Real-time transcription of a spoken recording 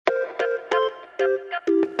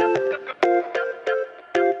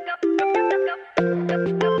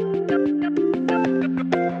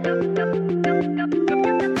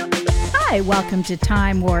Hi, welcome to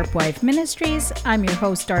Time Warp Wife Ministries. I'm your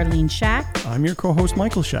host, Arlene Schacht. I'm your co-host,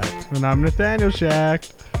 Michael Schacht. And I'm Nathaniel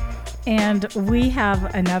Schacht. And we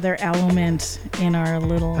have another element in our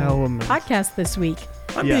little podcast this week.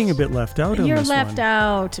 I'm being a bit left out on You're this left one.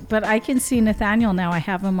 out, but I can see Nathaniel now. I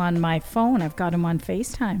have him on my phone. I've got him on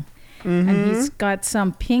FaceTime. And he's got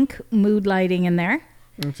some pink mood lighting in there.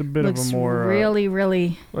 It's a bit Looks of a more...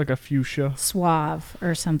 really like a fuchsia. suave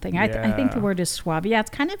or something. Yeah. I think the word is suave. Yeah,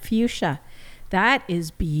 it's kind of fuchsia. That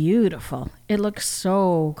is beautiful. It looks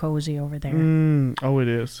so cozy over there. Oh, it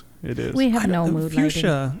is. It is. We have no mood lighting.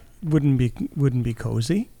 Fuchsia wouldn't be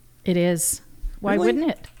cozy. It is. Why Really?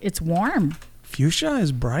 wouldn't it? It's warm. Fuchsia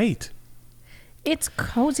is bright. It's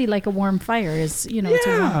cozy like a warm fire. It's a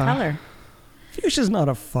warm color. Fuchsia's not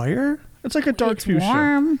a fire. It's like a dark It's fuchsia.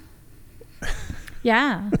 warm.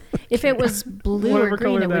 Yeah. If it was blue Whatever or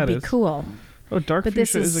green, color it would that be is. cool. Oh, dark But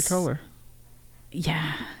this fuchsia is is- a color.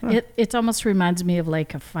 Yeah. It almost reminds me of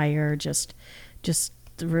like a fire, just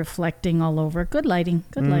reflecting all over. Good lighting.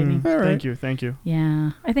 Good lighting. All right. Thank you.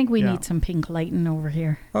 Yeah. I think we Yeah. need some pink lighting over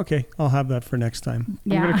here. Okay, I'll have that for next time.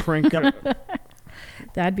 I'm Yeah. going to crank it.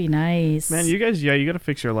 That'd be nice. Man, you guys, you got to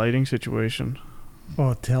fix your lighting situation.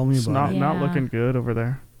 Oh, tell me It's about not it. not Yeah. looking good over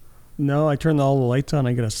there. No, I turned all the lights on.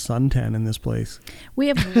 I get a suntan in this place. We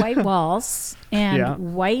have white walls and Yeah.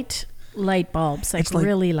 white light bulbs, It's like-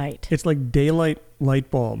 really light. It's like daylight light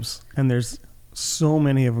bulbs, and there's so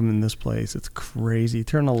many of them in this place. It's crazy.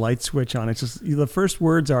 Turn a light switch on. It's just the first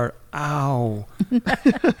words are "ow."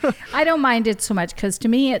 I don't mind it so much because to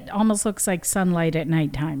me it almost looks like sunlight at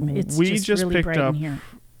nighttime. It's We just just really picked bright up- in here.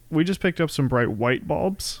 We just picked up some bright white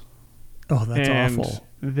bulbs. Oh, that's and awful.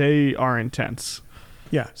 they are intense.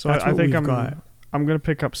 Yeah, So that's I what think we've I'm got. I'm going to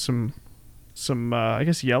pick up some I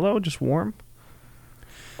guess yellow, just warm.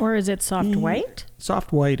 Or is it soft Yeah. white?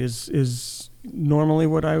 Soft white is normally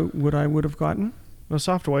what I would have gotten. The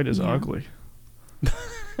soft white is Yeah. ugly.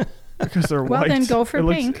 Because they're Well, white. then go for It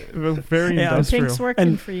looks pink. very Yeah, industrial. Pink's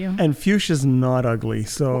working for you. And fuchsia's not ugly,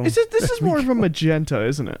 so This is more of a magenta,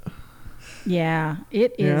 isn't it? Yeah,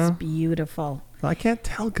 it is Yeah. beautiful. I can't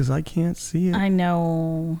tell because I can't see it. I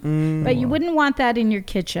know. But you wouldn't want that in your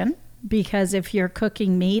kitchen because if you're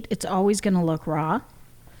cooking meat, it's always going to look raw.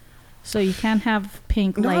 So you can't have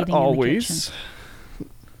pink Not lighting always. in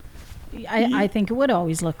the kitchen. I think it would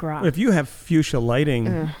always look raw. If you have fuchsia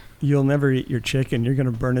lighting, you'll never eat your chicken. You're going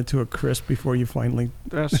to burn it to a crisp before you finally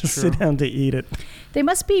That's true. sit down to eat it. They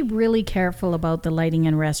must be really careful about the lighting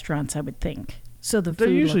in restaurants, I would think. So the They're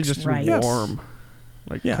food usually looks just right. warm.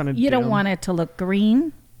 Like Yeah. kind of You don't want it to look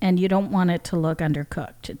green and you don't want it to look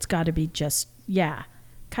undercooked. It's got to be just,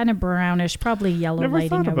 kind of brownish, probably yellow Never lighting,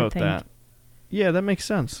 thought I would about think. that. Yeah, that makes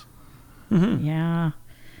sense. Yeah.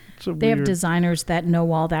 It's a They have weird- designers that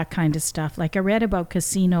know all that kind of stuff. Like I read about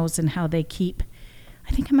casinos and how they keep,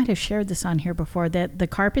 I think I might have shared this on here before, that the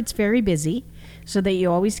carpet's very busy so that you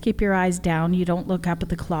always keep your eyes down. You don't look up at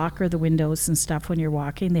the clock or the windows and stuff when you're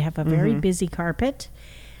walking. They have a very busy carpet.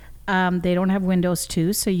 They don't have windows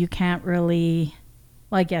too, so you can't really,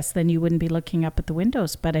 well, I guess then you wouldn't be looking up at the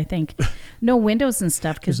windows, but I think no windows and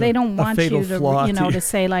stuff because There's they don't a want you fatal to, flaw to you. to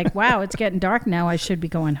say like, wow, it's getting dark now. I should be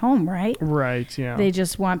going home, right? Right, yeah. They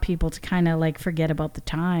just want people to kind of like forget about the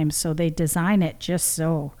time, so they design it just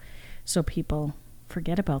so people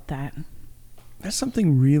forget about that. There's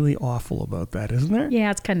something really awful about that, isn't there? Yeah,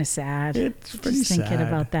 it's kind of sad. It's pretty just thinking sad.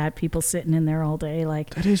 about that, people sitting in there all day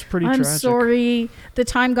like, That is pretty I'm tragic. sorry, the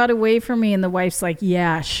time got away from me, and the wife's like,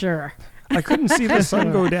 yeah, sure, I couldn't see the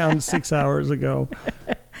sun go down 6 hours ago.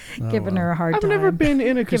 giving her a hard I've time. never been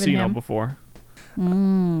in a Giving casino him- before.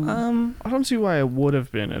 Um, I don't see why I would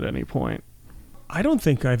have been at any point. I don't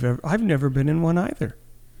think I've never been in one either.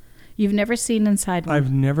 You've never seen inside one.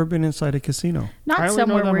 I've never been inside a casino. I Not only know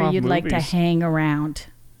somewhere them where off you'd like to movies. hang around,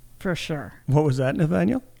 for sure. What was that,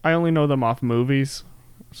 Nathaniel? I only know them off movies.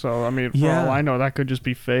 So, I mean, for Yeah. all I know, that could just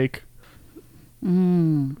be fake. You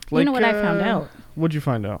know what I found out? What'd you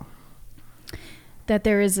find out? That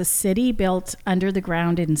there is a city built under the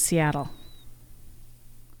ground in Seattle.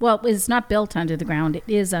 Well, it's not built under the ground. It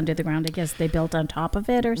is under the ground. I guess they built on top of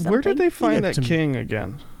it or something. Where did they find Yeah, that to- king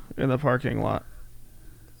again? In the parking lot.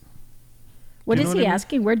 What You is know he what I mean?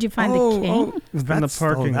 asking? Where'd you find the king? That's,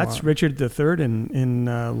 parking that's lot. Richard III in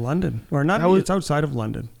London. Or not, That was- it's outside of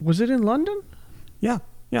London. Was it in London? Yeah.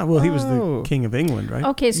 Yeah, well, he was the Oh. king of England, right?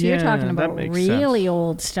 Okay, so you're Yeah, talking that about makes really sense.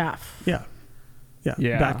 old stuff. Yeah. Yeah.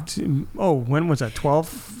 Yeah. Back to, when was that?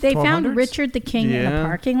 12? They found 1200s? Richard the King in a Yeah.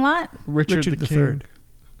 parking lot. Richard the King. III.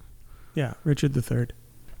 Yeah, Richard III.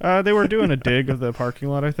 They were doing a dig of the parking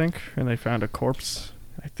lot, I think, and they found a corpse.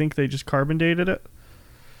 I think they just carbon dated it.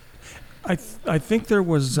 I think there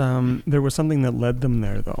was something that led them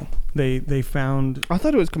there though. They found I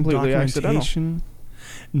thought it was completely accidental. documentation.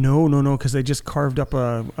 No, because they just carved up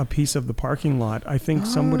a piece of the parking lot. I think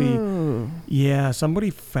somebody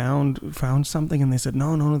found something and they said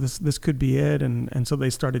no, this could be it, and so they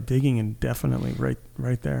started digging and definitely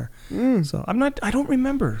right there. So I don't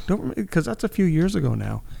remember, because that's a few years ago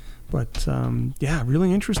now, but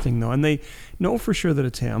really interesting though, and they know for sure that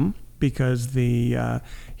it's him because he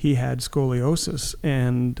had scoliosis,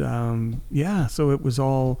 and so it was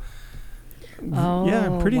all.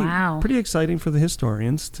 Pretty exciting for the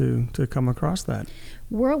historians to come across that.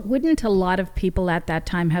 Wouldn't a lot of people at that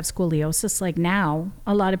time have scoliosis? Like now,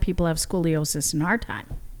 a lot of people have scoliosis in our time.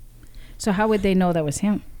 So how would they know that was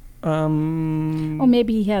him?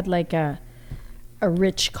 Maybe he had like a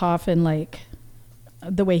rich coffin, like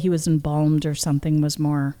the way he was embalmed or something was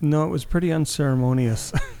more. No, it was pretty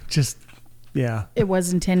unceremonious. It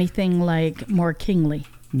wasn't anything like more kingly.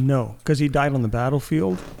 No, because he died on the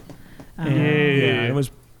battlefield. It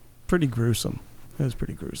was pretty gruesome.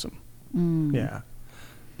 Yeah.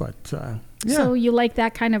 But, So you like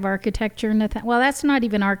that kind of architecture, Nathan? Well, that's not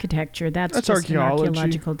even architecture. That's just archaeology. An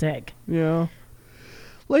archaeological dig. Yeah.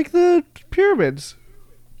 Like the pyramids.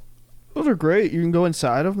 Those are great. You can go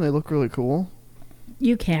inside them. They look really cool.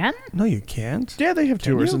 You can? No, you can't. Yeah, they have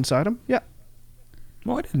tours inside them. Yeah.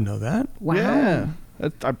 Oh, I didn't know that. Wow. Yeah.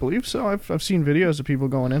 I believe so. I've seen videos of people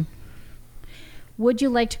going in. Would you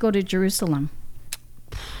like to go to Jerusalem?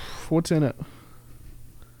 What's in it?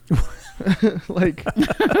 Like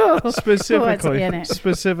specifically, What's in it?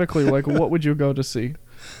 Specifically, like what would you go to see?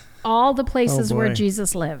 All the places where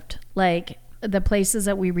Jesus lived, like the places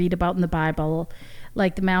that we read about in the Bible,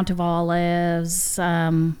 like the Mount of Olives,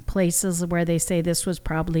 places where they say this was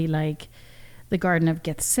probably like the Garden of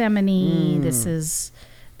Gethsemane. This is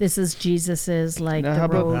Jesus's like Now, the how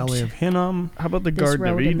about road. Valley of Hinnom. How about the this Garden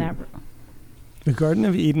of road and Eden? that The Garden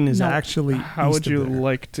of Eden is actually How east would you of there.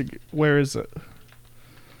 like to? Where is it?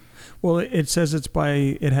 Well, it says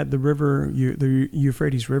it had the river, the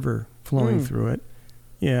Euphrates River flowing through it.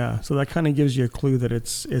 Yeah, so that kind of gives you a clue that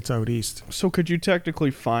it's out east. So could you technically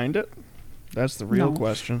find it? That's the real No.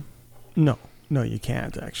 question. No, you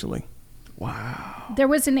can't actually. Wow. There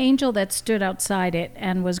was an angel that stood outside it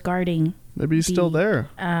and was guarding Maybe he's still there.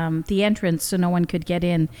 the entrance so no one could get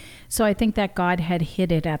in. So I think that God had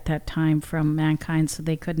hid it at that time from mankind so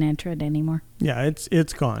they couldn't enter it anymore. Yeah,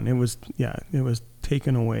 it's gone. It was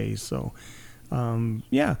taken away. So,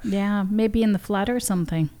 Yeah, maybe in the flood or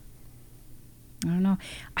something. I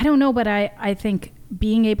don't know, but I think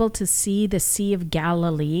being able to see the Sea of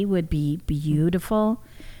Galilee would be beautiful.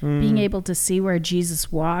 Being able to see where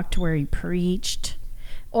Jesus walked, where he preached.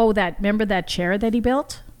 Oh, remember that chair that he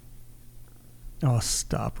built? Oh,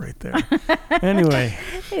 stop right there. Anyway.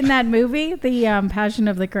 In that movie, the Passion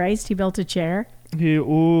of the Christ, he built a chair. And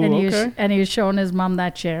he was showing his mom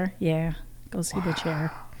that chair. Yeah, go see the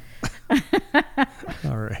chair.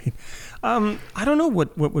 All right. I don't know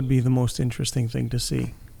what would be the most interesting thing to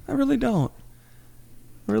see. I really don't.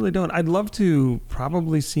 I'd love to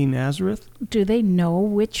probably see Nazareth. Do they know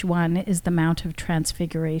which one is the Mount of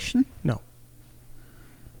Transfiguration? No.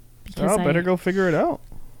 Because better go figure it out.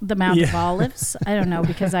 The Mount of Olives? I don't know,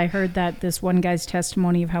 because I heard that this one guy's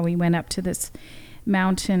testimony of how he went up to this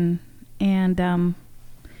mountain and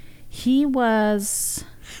he was...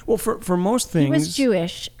 Well, for most things... He was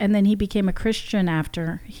Jewish, and then he became a Christian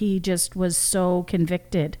after. He just was so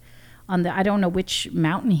convicted on I don't know which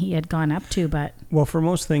mountain he had gone up to, but... Well, for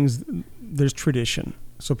most things, there's tradition.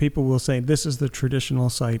 So people will say, this is the traditional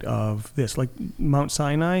site of this. Like Mount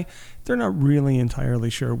Sinai, they're not really entirely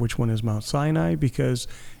sure which one is Mount Sinai, because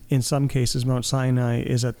in some cases, Mount Sinai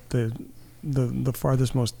is at the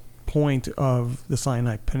farthest most point of the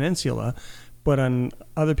Sinai Peninsula, but on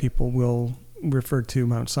other people will refer to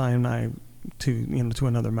Mount Sinai to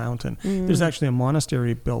another mountain. There's actually a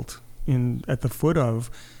monastery built at the foot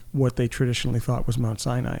of what they traditionally thought was Mount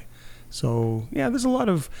Sinai. So yeah, there's a lot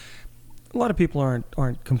of people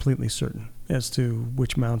aren't completely certain as to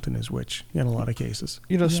which mountain is which in a lot of cases.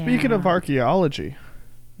 Speaking of archaeology,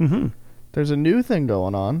 there's a new thing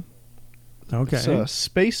going on. Okay. So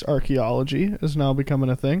space archaeology is now becoming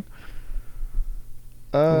a thing.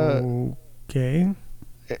 Okay.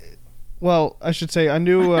 Well, I should say a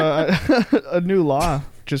new law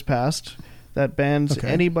just passed that bans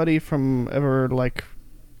anybody from ever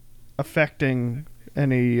affecting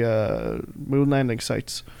any moon landing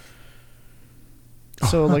sites.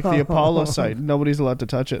 So the Apollo site, nobody's allowed to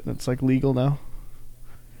touch it, and it's legal now.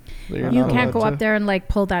 You can't go up there and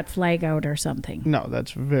pull that flag out or something. No,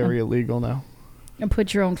 that's very illegal now. And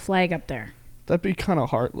put your own flag up there. That'd be kind of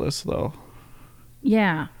heartless, though.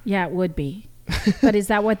 Yeah, it would be. But is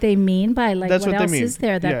that what they mean by like That's what what else they mean. is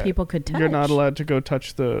there that Yeah. people could touch? You're not allowed to go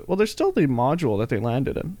touch the. Well, there's still the module that they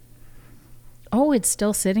landed in. Oh, it's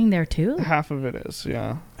still sitting there too? Half of it is,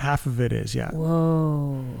 yeah. Half of it is, yeah.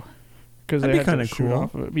 Whoa. Because That'd they be had to kinda shoot cool.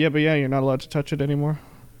 off of it. Yeah, but yeah, you're not allowed to touch it anymore.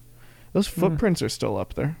 Those Hmm. footprints are still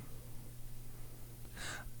up there.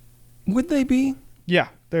 Would they be? Yeah,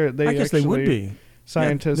 they. I guess they would actually- be.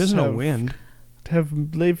 Scientists There's no have, wind.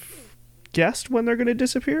 they've guessed when they're going to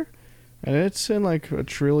disappear, and it's in like 1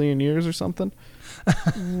 trillion years or something.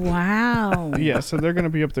 Wow. Yeah, so they're going to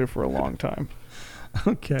be up there for a long time.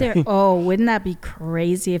 Okay. Oh, wouldn't that be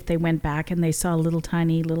crazy if they went back and they saw little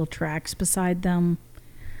tiny little tracks beside them?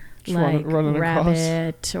 Just Like running across.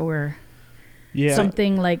 rabbit or Yeah,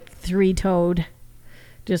 something like three-toed.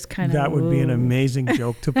 Just kind of. That would be an amazing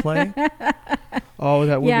joke to play. Oh,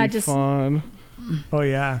 that would Yeah, be just- fun. Oh,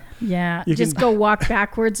 yeah. Yeah, You just can- go walk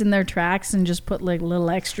backwards in their tracks and just put like little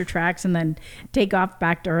extra tracks and then take off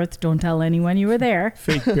back to Earth. Don't tell anyone you were there.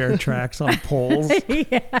 Fake bear tracks on poles.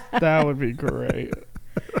 That would be great.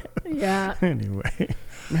 Yeah. Anyway.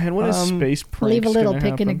 Man, what is space pranks Leave a little gonna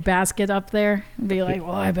picnic happen? basket up there and be like,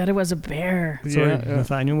 well, I bet it was a bear. Sorry, Yeah, yeah.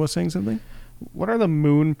 Nathaniel was saying something? What are the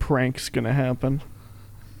moon pranks going to happen?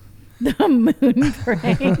 The moon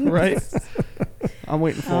prank. Right? I'm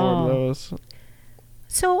waiting forward to those.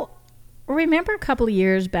 So remember a couple of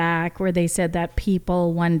years back where they said that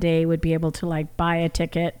people one day would be able to like buy a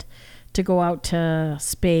ticket to go out to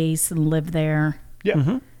space and live there. Yeah.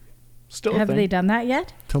 Mm-hmm. Still a Have thing. they done that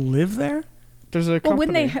yet? To live there? There's a Well,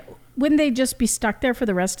 company. wouldn't they just be stuck there for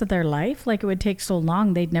the rest of their life? Like it would take so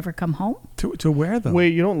long they'd never come home? To where, though?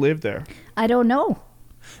 Wait, you don't live there. I don't know.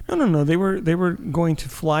 No. They were going to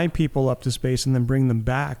fly people up to space and then bring them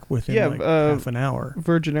back within Yeah, half an hour.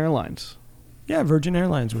 Virgin Airlines. Yeah, Virgin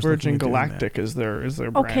Airlines was Virgin looking at doing that. Galactic is their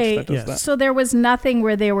branch Okay, that does Yes. that. so there was nothing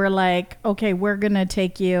where they were like, okay, we're going to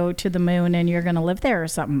take you to the moon and you're going to live there or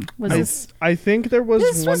something. Was this I think there was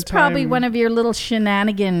This one was probably time- one of your little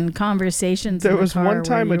shenanigan conversations. There in the was car one where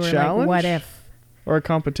time you a were like, challenge? what if? or a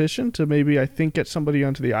competition to maybe I think get somebody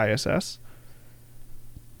onto the ISS,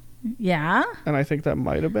 Yeah, and I think that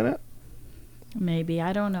might have been it. maybe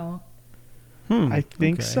I don't know. I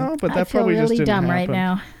think okay. so, but that I feel probably really just didn't dumb happen. right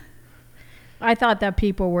now. I thought that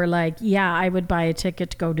people were like, yeah, I would buy a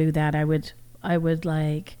ticket to go do that. I would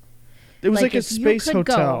like, It was Like, like a if you space could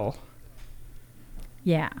go- hotel.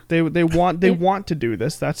 yeah. They want They- want to do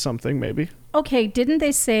this. That's something maybe. Okay, didn't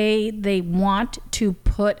they say they want to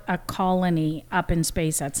put a colony up in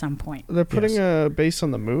space at some point? They're putting Yes. a base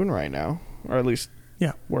on the moon right now, or at least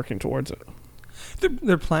Yeah. working towards it.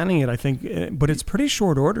 They're planning it, I think, but it's pretty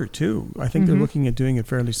short order, too. I think they're Mhm. looking at doing it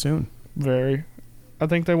fairly soon. Very. I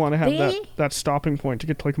think they want to have They- that stopping point to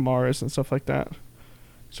get to like Mars and stuff like that.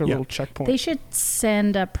 So a Yeah. little checkpoint. They should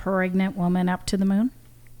send a pregnant woman up to the moon,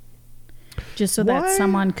 just so that Why?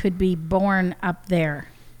 someone could be born up there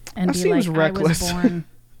and That be seems like, reckless. I was born.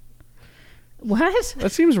 What?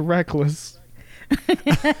 That seems reckless.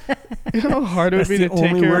 You know how hard it would That's be the to take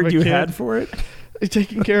only care of word a you kid? had for it?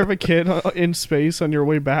 Taking care of a kid in space on your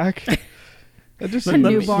way back. That just A seems-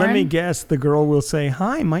 newborn? Let me guess. The girl will say,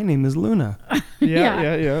 "Hi, my name is Luna."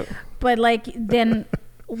 yeah. But like, then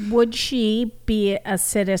would she be a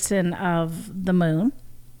citizen of the moon?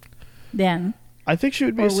 Then, I think she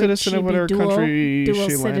would be or a citizen would of she whatever be dual country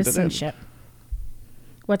she landed in. citizenship?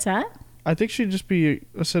 What's that? I think she'd just be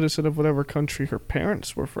a citizen of whatever country her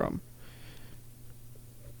parents were from.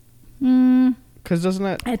 Because doesn't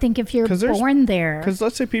that? I think if you're 'Cause there's- born there, Because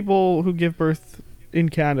let's say people who give birth in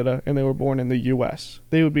Canada and they were born in the U.S.,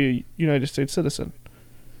 they would be a United States citizen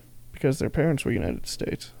because their parents were United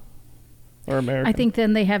States or American. I think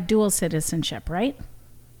then they have dual citizenship, right?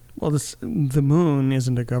 Well, the moon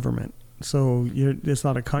isn't a government, so it's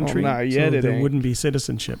not a country. not yet so it there ain't. wouldn't be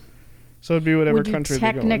citizenship. so. It'd be whatever Would you country they go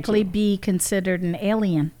technically into. be considered an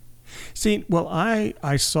alien? See, well, I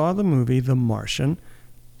saw the movie The Martian.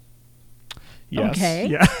 Yes. Okay.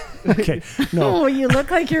 Yeah. Okay. No. Oh, you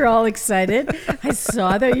look like you're all excited. I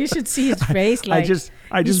saw that. You should see his face. Like I just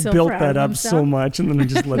he's so built proud that of up so himself. much, and then I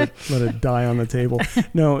just let it die on the table.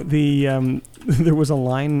 No, there was a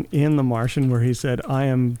line in The Martian where he said, "I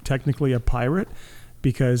am technically a pirate,"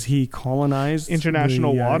 because he colonized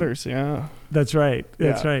International the, waters. Yeah. That's right.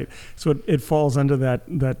 That's Yeah. right. So it falls under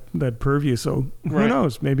that purview. So who Right.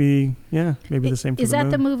 knows? Maybe the same for Is the that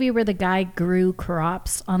moon. the movie where the guy grew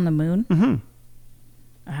crops on the moon? Mm-hmm.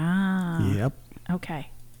 Ah. Yep.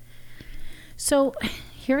 Okay. So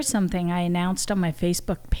here's something I announced on my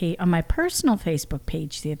Facebook page, on my personal Facebook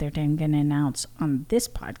page the other day. I'm going to announce on this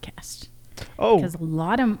podcast Oh, because a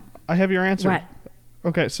lot of I have your answer. What?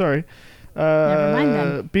 Okay, sorry. Never mind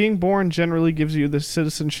then. Being born generally gives you the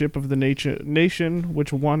citizenship of the nation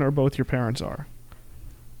which one or both your parents are.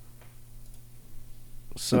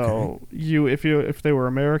 So if they were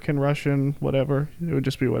American, Russian, whatever, it would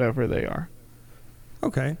just be whatever they are.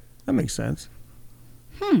 Okay, that makes sense.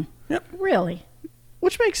 Really?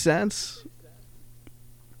 Which makes sense.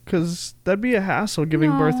 Because that'd be a hassle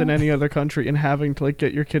giving birth in No. any other country and having to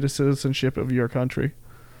get your kid a citizenship of your country.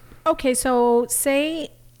 Okay, so say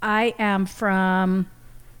I am from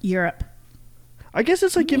Europe. I guess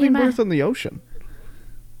it's like giving my- birth on the ocean.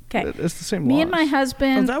 Okay. It's the same Me laws. and my Oh,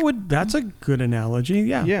 husband. that's a good analogy.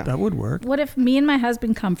 Yeah, that would work. What if me and my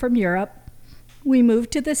husband come from Europe? We move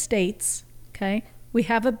to the States. Okay. We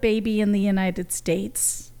have a baby in the United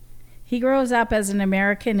States. He grows up as an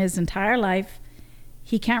American his entire life.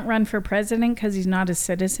 He can't run for president because he's not a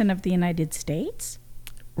citizen of the United States.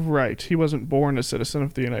 Right. He wasn't born a citizen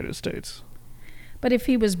of the United States. But if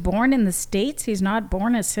he was born in the States, he's not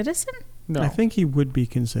born a citizen? No. I think he would be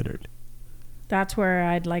considered. That's where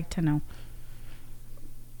I'd like to know.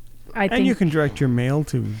 I And think, you can direct your mail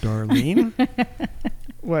to Darlene.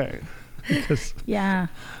 Wait. Because, yeah.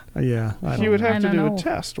 yeah, I He don't would know. I have to don't do know. a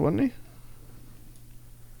test, wouldn't he?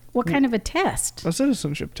 What kind of a test? A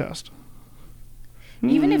citizenship test.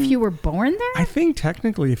 Even if you were born there? I think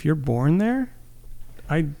technically, if you're born there,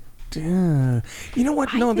 you know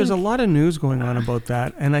what? I No, there's a think- lot of news going on about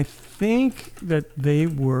that, and I think that they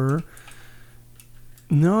were.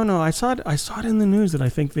 No, I saw it in the news that I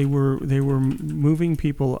think they were moving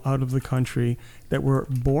people out of the country that were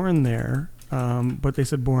born there, but they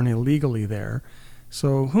said born illegally there.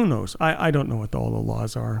 So who knows? I don't know what all the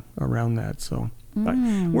laws are around that. So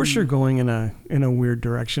we're sure going in a weird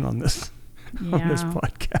direction on this on this Yeah.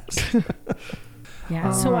 podcast.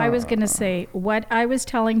 Yeah. So I was going to say what I was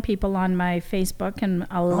telling people on my Facebook, and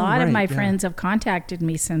a lot of right, my yeah. friends have contacted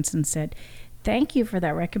me since and said, "Thank you for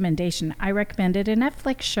that recommendation. I recommended a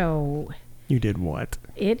Netflix show. You did what?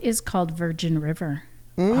 It is called Virgin River.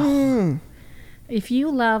 Mm. If you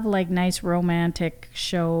love like nice romantic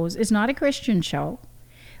shows, it's not a Christian show,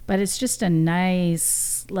 but it's just a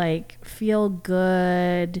nice like feel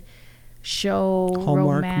good show,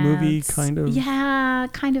 Hallmark romance movie kind of? yeah,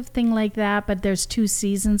 kind of thing like that. But there's 2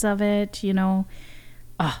 seasons of it.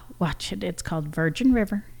 Watch it. It's called Virgin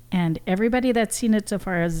River, and everybody that's seen it so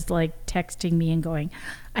far is like texting me and going,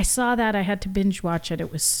 "I saw that. I had to binge watch it.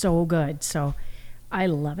 It was so good." So I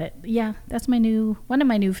love it. Yeah, that's one of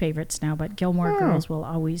my new favorites now, but Gilmore Girls will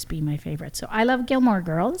always be my favorite. So I love Gilmore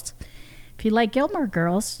Girls. If you like Gilmore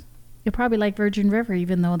Girls, you'll probably like Virgin River,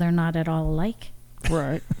 even though they're not at all alike.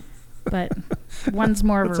 Right. But one's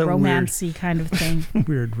more of That's a a weird- romancy kind of thing.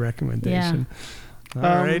 Weird recommendation. All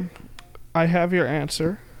right. I have your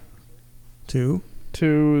answer 2.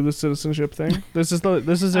 to the citizenship thing. This is it. All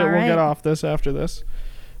We'll right. get off this after this.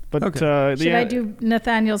 But Okay. Should I do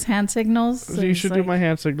Nathaniel's hand signals? So You it's should do like- my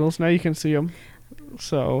hand signals. Now you can see them.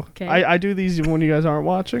 So Okay. I do these even when you guys aren't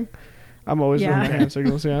watching. I'm always doing Yeah. my hand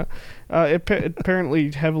signals. Yeah. It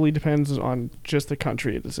apparently heavily depends on just the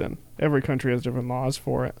country it is in. Every country has different laws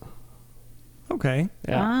for it. Okay.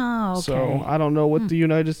 Yeah. Oh, okay. So I don't know what the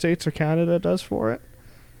United States or Canada does for it.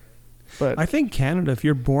 But I think Canada, if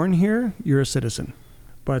you're born here, you're a citizen.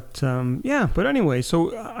 But but anyway,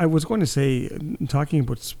 so I was going to say, talking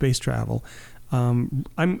about space travel,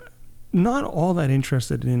 I'm not all that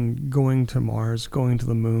interested in going to Mars, going to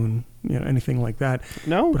the moon, anything like that.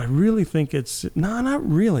 no. But I really think not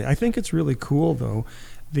really. I think it's really cool though,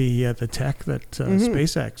 the tech that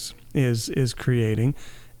SpaceX is creating,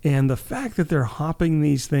 and the fact that they're hopping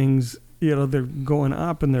these things. They're going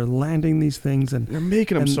up and they're landing these things, and They're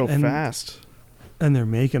making them and- so and- fast. and they're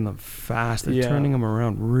making them fast. They're Yeah. turning them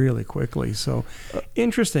around really quickly. So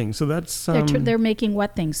interesting. So that's They're making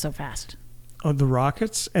what things so fast? the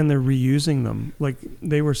rockets, and they're reusing them. Like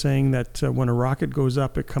they were saying that when a rocket goes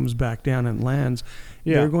up, it comes back down and lands.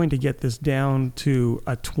 Yeah. They're going to get this down to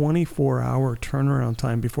a 24-hour turnaround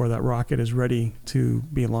time before that rocket is ready to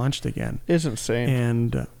be launched again. It's insane.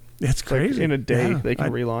 And it's It's like crazy. in a day Yeah, they can I-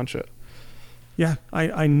 relaunch it. Yeah,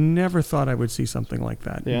 I never thought I would see something like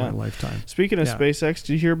that in Yeah. my lifetime. Speaking of Yeah. SpaceX,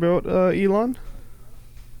 did you hear about Elon?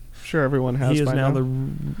 Sure, everyone has. He is by now the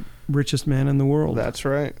richest man in the world. That's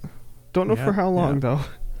right. Don't know Yeah, for how long yeah. though.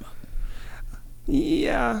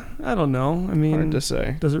 Yeah, I don't know. I mean, Hard to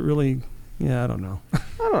say. does it really? Yeah, I don't know. I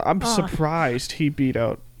don't know. I'm Oh. surprised he beat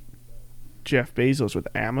out Jeff Bezos with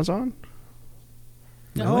Amazon.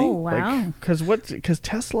 Really? Oh, wow. Because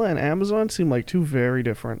Tesla and Amazon seem like 2 very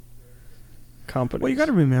different companies. Well, you got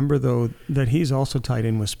to remember though that he's also tied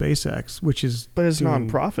in with SpaceX, which is But it's doing-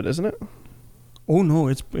 non-profit, isn't it? Oh no,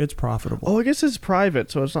 it's profitable. Oh, I guess it's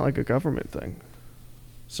private, so it's not like a government thing.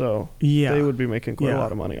 So Yeah. they would be making quite a Yeah.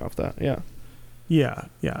 lot of money off that. Yeah.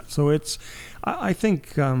 Yeah. So it's, I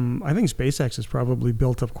think SpaceX has probably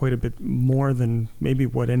built up quite a bit more than maybe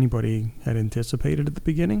what anybody had anticipated at the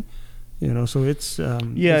beginning. So it's Yeah,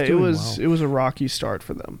 it's it doing was well. it was a rocky start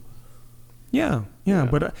for them. Yeah. Yeah.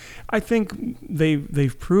 But I think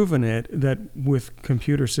they've proven it that with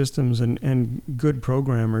computer systems and good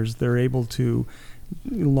programmers, they're able to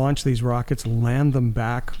launch these rockets, land them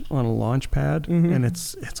back on a launch pad, Mhm. and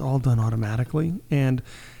it's all done automatically. And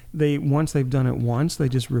once they've done it once, they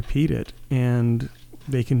just repeat it, and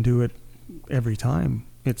they can do it every time.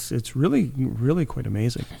 It's really, really quite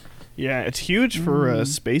amazing. Yeah, it's huge for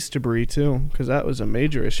space debris too, because that was a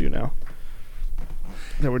major issue now.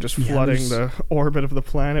 That we're just Yeah, flooding there's- the orbit of the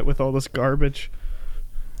planet with all this garbage.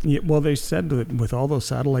 Yeah, well, they said that with all those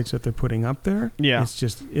satellites that they're putting up there, Yeah.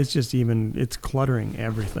 it's cluttering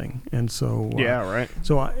everything, and so Yeah, right.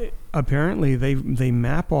 So apparently they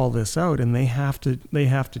map all this out, and they have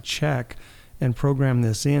to check and program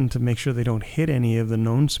this in to make sure they don't hit any of the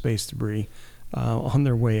known space debris on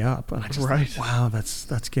their way up. And I just Right. thought, wow,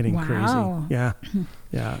 that's getting Wow. crazy.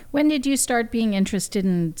 Yeah. When did you start being interested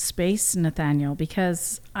in space, Nathaniel?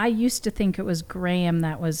 Because I used to think it was Graham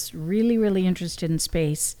that was really, really interested in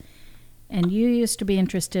space, and you used to be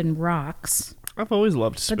interested in rocks. I've always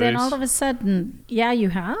loved space. But then all of a sudden, yeah, you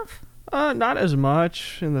have? Not as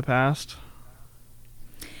much in the past.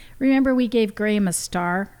 Remember we gave Graham a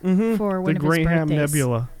star for one The of his Graham birthdays?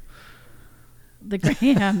 Nebula. The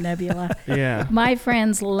Graham Nebula. Yeah. My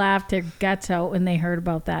friends laughed their guts out when they heard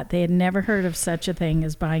about that. They had never heard of such a thing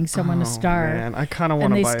as buying someone a star. Man, I kind of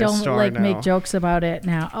And want to they buy still a star like now. make jokes about it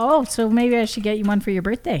now. Oh, so maybe I should get you one for your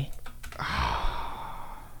birthday.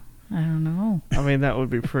 I don't know. I mean, that would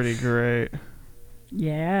be pretty great.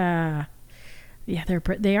 Yeah. Yeah,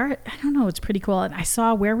 they are. I don't know. It's pretty cool. And I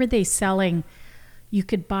saw, where were they selling? You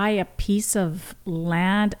could buy a piece of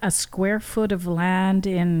land, a square foot of land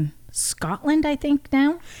in Scotland, I think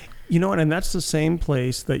now. You know what? And that's the same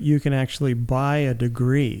place that you can actually buy a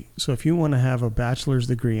degree. So if you want to have a bachelor's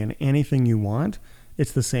degree in anything you want,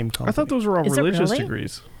 it's the same company. I thought those were all Is it religious really?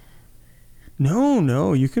 degrees.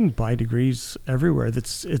 No, you can buy degrees everywhere.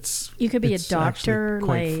 It's You could be a it's actually doctor,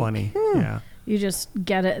 Quite like- funny. Yeah. You just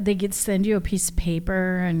get it. They send you a piece of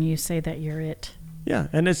paper and you say that you're it. Yeah,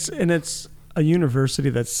 and it's a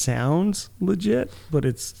university that sounds legit, but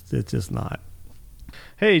it's just not.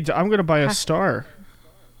 Hey, I'm going to buy a star.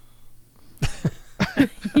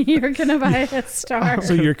 You're going to buy a star.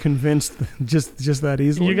 So you're convinced just that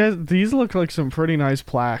easily? You guys, these look like some pretty nice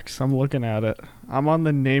plaques. I'm looking at it. I'm on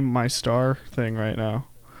the name my star thing right now.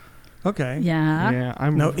 Okay. Yeah. Yeah,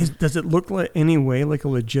 I'm. Now, does it look like any way like a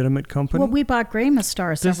legitimate company? Well, we bought Graham a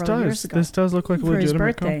star this several years does. ago. This does look like a for his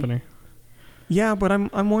legitimate birthday. company. Yeah, but I'm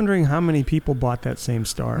wondering how many people bought that same I mean,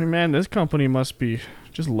 star. man, this company must be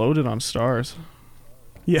just loaded on stars.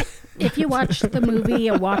 Yeah. If you watch the movie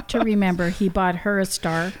A Walk to Remember, he bought her a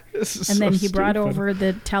star, This is and so then he brought stupid. over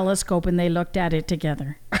the telescope, and they looked at it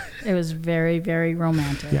together. It was very, very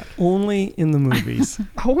romantic. Yeah, only in the movies.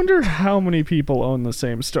 I wonder how many people own the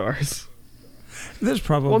same stars. There's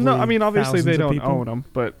probably Well, no, I mean, obviously they thousands of don't people. own them,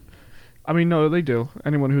 but I mean, no, they do.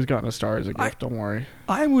 Anyone who's gotten a star is a gift. I- Don't worry.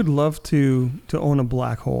 I would love to own a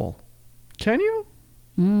black hole. Can you?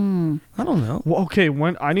 I don't know. Well, okay.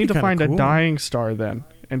 When I need Be to kinda find cool. a dying star then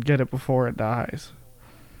and get it before it dies,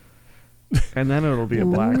 and then it'll be a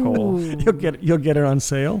black hole. Ooh. You'll get it on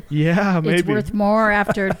sale. Yeah, maybe. It's worth more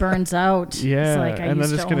after it burns out. Yeah, It's like, I and then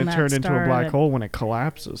used it's to going own to that turn into a star black that- hole when it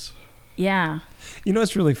collapses. Yeah. You know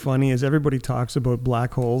what's really funny is everybody talks about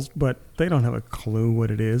black holes, but they don't have a clue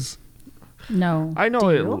what it is. No. I know Do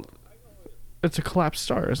it. you? It's a collapsed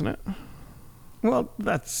star, isn't it? Well,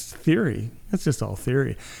 that's theory. That's just all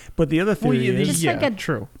theory. But the other theory is Just yeah, like a-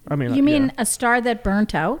 true. I mean, You mean yeah. a star that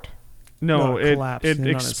burnt out? no? No, it It collapsed it in on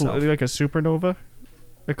itself. exploded like a supernova.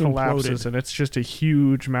 It collapses, Imploded. and it's just a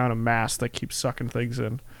huge amount of mass that keeps sucking things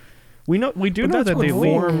in. We do But know that's that what they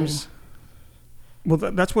leak. forms. Well,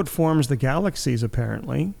 that's what forms the galaxies.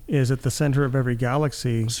 Apparently, is at the center of every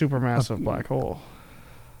galaxy. Supermassive black hole.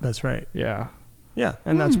 That's right. Yeah. Yeah,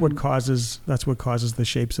 and that's what causes the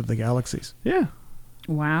shapes of the galaxies. Yeah.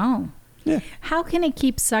 Wow. Yeah. How can it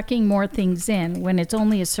keep sucking more things in when it's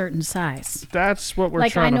only a certain size? That's what we're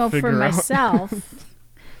Like, I trying know to figure for out. myself,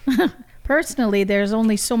 personally, there's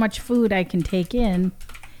only so much food I can take in,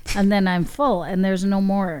 and then I'm full, and there's no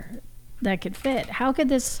more that could fit. How could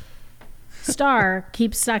this star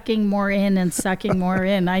keep sucking more in and sucking more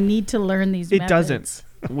in? I need to learn these It methods.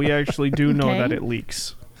 doesn't. We actually do know Okay. that it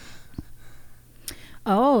leaks.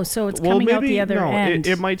 Oh, so it's coming out the other end.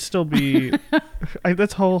 It might still be.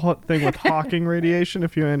 That's the whole thing with Hawking radiation.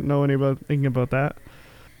 If you didn't know anything about that,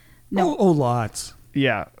 No. Oh, lots.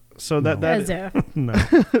 yeah. So No. As that if. No.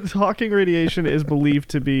 Hawking radiation is believed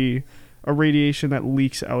to be a radiation that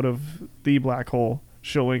leaks out of the black hole,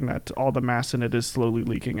 showing that all the mass in it is slowly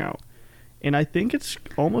leaking out. And I think it's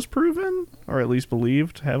almost proven, or at least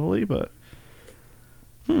believed heavily, but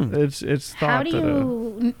it's thought How do that.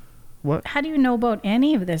 you What? how do you know about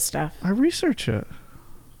any of this stuff? I research it.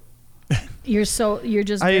 You're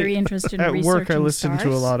just very interested in At researching work. I listen to a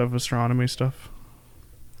stars? lot of astronomy stuff.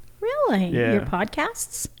 Really? Yeah. Your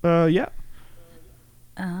podcasts? Yeah,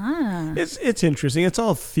 Ah. It's interesting. It's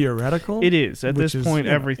all theoretical. it is. At Which this is, point, you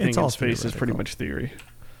know, everything it's in all space is pretty theoretical. much theory.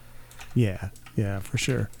 Yeah, for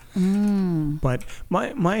sure. Mm. But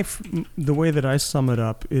the way that I sum it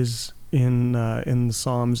up is in the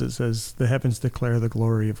Psalms. It says, "The heavens declare the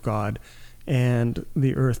glory of God, and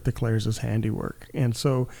the earth declares His handiwork." And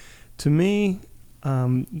so, to me,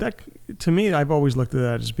 I've always looked at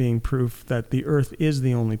that as being proof that the earth is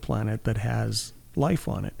the only planet that has life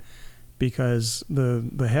on it, because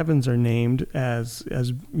the heavens are named as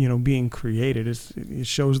being created. It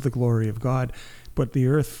shows the glory of God, but the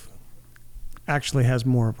earth actually has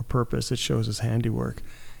more of a purpose. It shows His handiwork.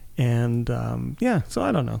 And so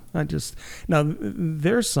I don't know.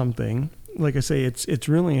 There's something, like I say, it's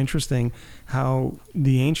really interesting how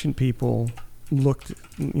the ancient people looked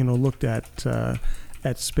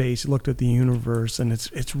at space, looked at the universe, and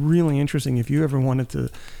it's really interesting. If you ever wanted to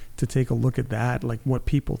take a look at that, like what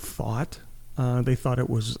people thought, they thought it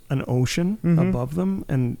was an ocean above them,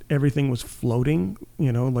 and everything was floating,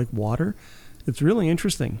 like water. It's really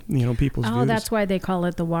interesting, people's views. Oh, that's why they call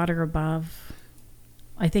it the water above.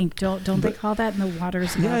 I think don't they call that in the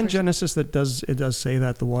waters above? Yeah, in or Genesis it does say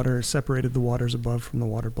that the water separated the waters above from the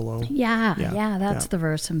water below. Yeah, Yeah, that's yeah. the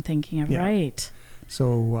verse I'm thinking of, Yeah. right?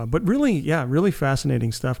 So, but really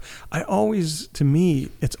fascinating stuff. To me,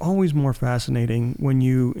 it's always more fascinating when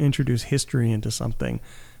you introduce history into something,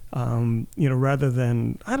 rather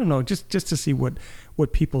than, I don't know, just to see what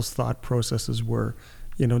people's thought processes were,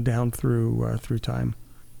 down through time.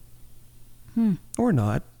 Or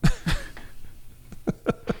not.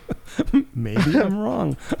 Maybe I'm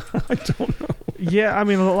wrong. I don't know. Yeah, I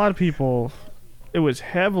mean, a lot of people. It was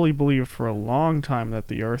heavily believed for a long time that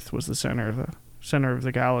the Earth was the center of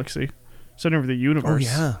the galaxy, center of the universe.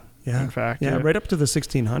 Oh yeah. In fact, yeah, right up to the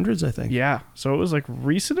 1600s, I think. Yeah, so it was like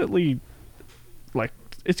recently, like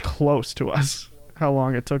it's close to us. How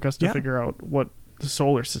long it took us to Yeah. figure out what the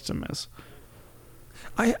solar system is.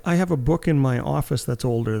 I have a book in my office that's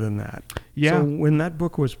older than that. Yeah. So when that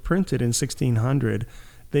book was printed in 1600,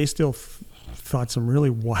 they still thought some really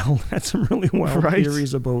wild Right.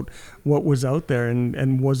 theories about what was out there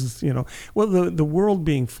and was, the world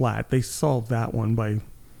being flat. They solved that one by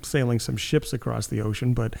sailing some ships across the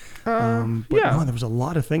ocean, but yeah. no, there was a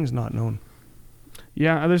lot of things not known.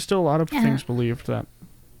 Yeah, there's still a lot of Yeah. things believed that.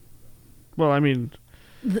 Well, I mean,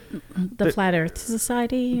 The Flat Earth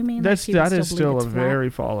Society, you mean? that people is still believe a it's flat? very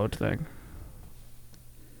followed thing.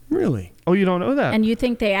 Really? Oh, you don't know that? And you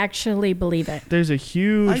think they actually believe it? There's a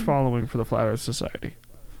huge I- following for the Flat Earth Society.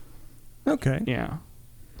 Okay. Yeah.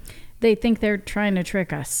 They think they're trying to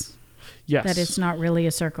trick us, Yes. that it's not really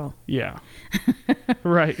a circle. Yeah.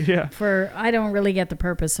 Right. Yeah. I don't really get the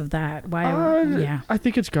purpose of that. Why? Yeah. I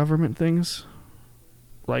think it's government things.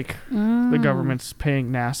 Like the government's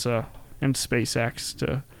paying NASA and SpaceX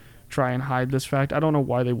to try and hide this fact. I don't know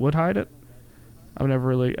why they would hide it. I've never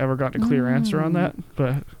really ever gotten a clear answer on that,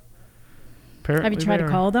 but apparently Have you tried they to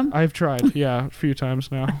are. call them? I've tried, yeah, a few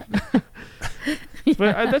times now. But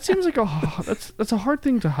that seems like that's a hard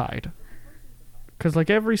thing to hide. Because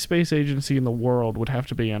like every space agency in the world would have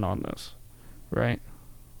to be in on this, right?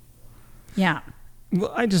 Yeah.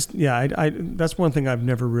 Well, I that's one thing I've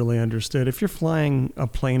never really understood. If you're flying a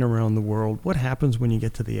plane around the world, what happens when you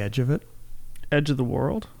get to the edge of it? Edge of the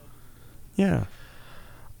world. Yeah.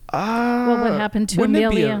 Well, what happened to wouldn't it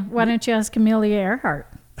be Amelia? Why don't you ask Amelia Earhart?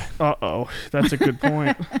 That's a good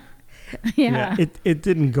point. Yeah. It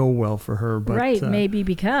didn't go well for her, but right. Maybe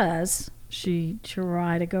because she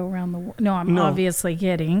tried to go around the world. No, I'm No. obviously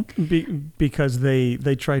kidding. because they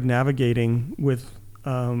tried navigating with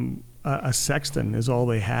a sextant is all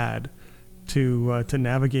they had to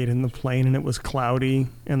navigate in the plane, and it was cloudy,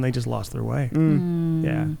 and they just lost their way.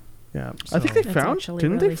 Yeah. I think they That's found. actually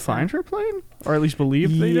Didn't really they find sad. her plane, or at least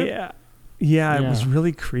believe they did? Yeah, it was Yeah.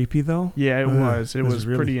 really creepy though. Yeah, it Ugh, was. It was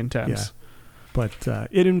really- pretty intense. But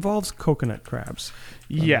it involves coconut crabs.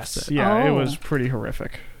 Yes. Understood. Yeah, it Oh. was pretty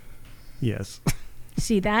horrific. Yes.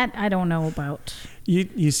 See, that I don't know about.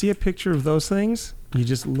 You see a picture of those things, You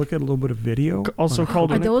just look at a little bit of video. Also on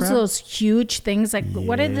called- Are coconut those crab. those huge things? Like,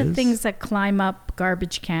 what are the Yes. things that climb up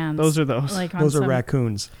garbage cans? Those are those. Like on Those are some-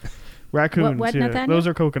 raccoons. Raccoons, what, yeah. Nathaniel? Those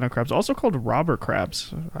are coconut crabs. Also called robber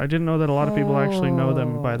crabs. I didn't know that a lot of people actually know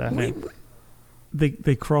them by that name.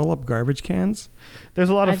 They crawl up garbage cans. There's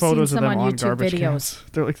a lot of I've seen photos of some them on on YouTube garbage videos. cans.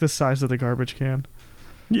 They're like the size of the garbage can.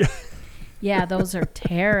 Yeah, Yeah, those are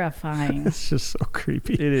terrifying. it's just so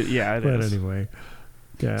creepy. It is, yeah, it but is. anyway,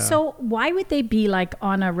 yeah. So why would they be like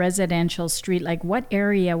on a residential street? Like, what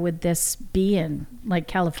area would this be in? Like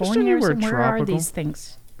California or anywhere somewhere? Where are tropical. these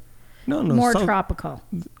things? no, More South, tropical.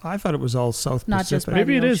 I thought it was all South Not just Pacific. by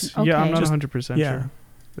Maybe the it ocean. is. Yeah, I'm Okay. not Just- 100% yeah. sure.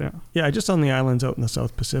 Yeah, Yeah, just on the islands out in the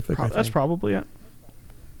South Pacific. I think. that's probably it.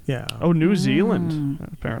 Yeah. Oh, New Zealand,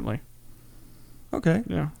 Mm. apparently. Okay.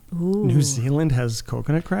 Yeah. Ooh. New Zealand has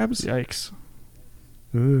coconut crabs. Yikes.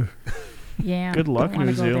 Ooh. Yeah. Good luck, don't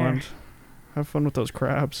wanna New go there. Zealand. Have fun with those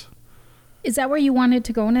crabs. Is that where you wanted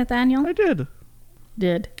to go, Nathaniel? I did.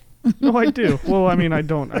 Did. No, I do. Well, I mean, I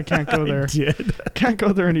don't. I can't go there. Did. Can't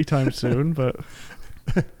go there anytime soon, but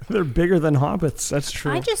They're bigger than hobbits. that's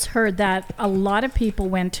true. I just heard that a lot of people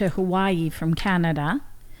went to Hawaii from Canada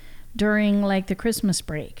during like the Christmas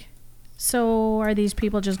break. So are these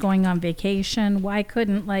people just going on vacation? Why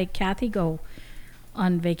couldn't like Kathy go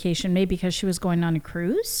on vacation? Maybe because she was going on a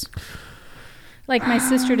cruise? Like my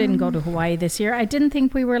sister didn't go to Hawaii this year. I didn't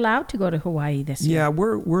think we were allowed to go to Hawaii this year. Yeah,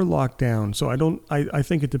 we're locked down. So I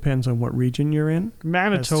think it depends on what region you're in.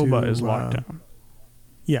 Manitoba as to, is locked down.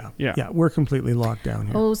 Yeah. Yeah. Yeah. We're completely locked down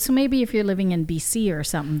here. Oh, so maybe if you're living in BC or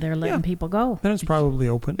something, they're letting Yeah. people go. Then it's probably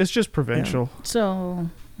open. It's just provincial. So,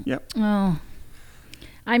 Yep. oh,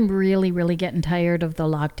 I'm really, really getting tired of the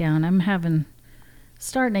lockdown. I'm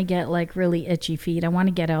starting to get like really itchy feet. I want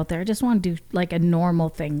to get out there. I just want to do like a normal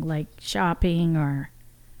thing, like shopping or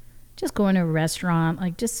just going to a restaurant,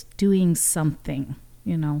 like just doing something,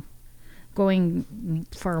 going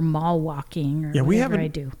for mall walking or Yeah, we whatever haven't I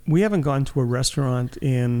do. we haven't gone to a restaurant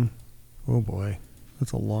in oh boy,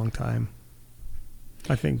 that's a long time.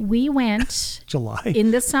 I think We went July.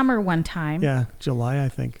 in the summer one time, Yeah, July I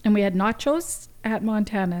think. and we had nachos at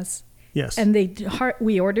Montana's. Yes. And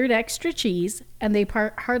we ordered extra cheese, and they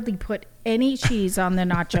hardly put any cheese on the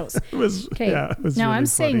nachos. it was Okay. yeah, it was Now really I'm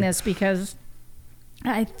saying funny. this because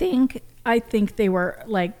I think they were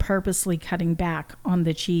like purposely cutting back on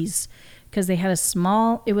the cheese because they had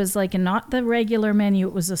it was like not the regular menu,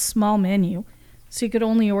 it was a small menu. So you could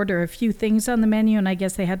only order a few things on the menu, and I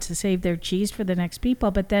guess they had to save their cheese for the next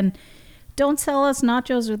people. But then don't sell us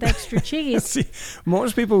nachos with extra cheese. See,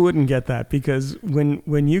 most people wouldn't get that because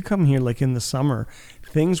when you come here, like in the summer,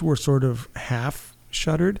 things were sort of half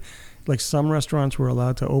shuttered. Like some restaurants were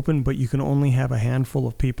allowed to open, but you can only have a handful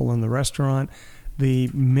of people in the restaurant. The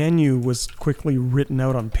menu was quickly written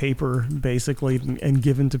out on paper, basically, and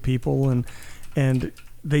given to people, and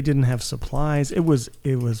they didn't have supplies. It was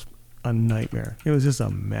a nightmare. It was just a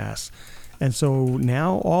mess. And so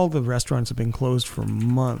now all the restaurants have been closed for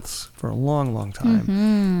months, for a long, long time.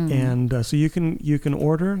 Mm-hmm. And so you can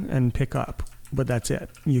order and pick up, but that's it.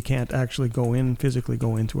 You can't actually physically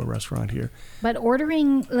go into a restaurant here. But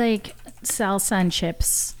ordering like salsa and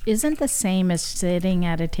chips isn't the same as sitting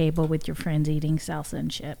at a table with your friends eating salsa and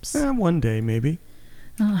chips. One day maybe.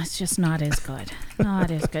 Oh, it's just not as good. Not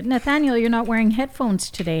as good. Nathaniel, you're not wearing headphones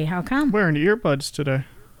today. How come? Wearing earbuds today.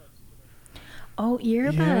 Oh,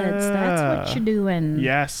 earbuds. That's what Yeah. you're doing.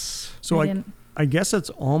 Yes. So I I didn't- guess it's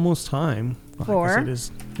almost time. Well, I For? guess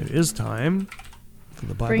it is time for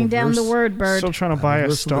the Bible Bring down verse. the word, bird. Still trying to Bible buy a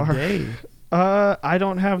verse of the star. day. I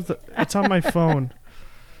don't have it's on my phone.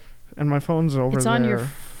 And my phone's over It's there. on your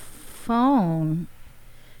phone.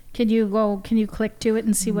 Can you click to it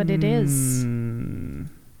and see what it is? Mm.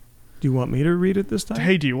 Do you want me to read it this time?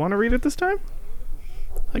 Hey, do you want to read it this time?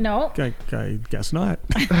 No, I guess not.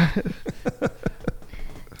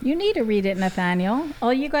 you need to read it, Nathaniel.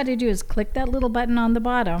 All you got to do is click that little button on the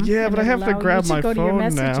bottom. Yeah, and but I have to it'll allow grab you to my go to your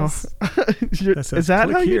phone now. messages. That says Is that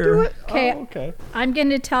click how you do here. it? Okay. Oh, okay. I'm going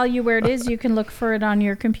to tell you where it is. You can look for it on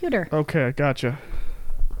your computer. Okay, gotcha.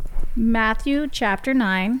 Matthew chapter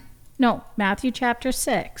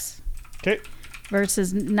 6, Okay.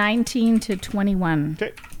 verses 19 to 21.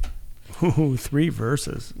 Okay. Ooh, 3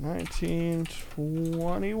 verses.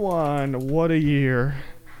 1921. What a year.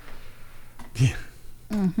 Yeah.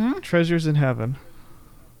 Mm-hmm. Treasures in heaven.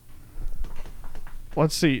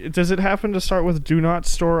 Let's see. Does it happen to start with "Do not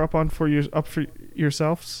store up for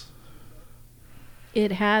yourselves"?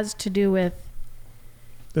 It has to do with,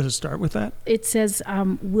 Does it start with that? it says,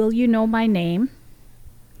 will you know my name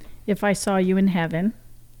if I saw you in heaven?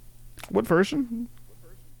 What version?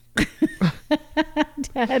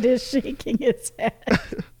 Dad is shaking his head.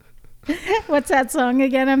 What's that song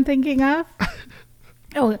again I'm thinking of?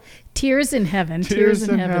 Oh, Tears in Heaven. Tears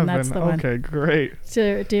in Heaven. That's the one. Okay, great.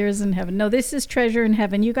 Tears in Heaven. No, this is Treasure in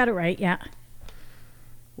Heaven. You got it right. Yeah.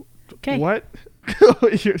 Okay. What?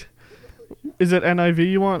 Is it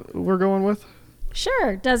NIV we're going with?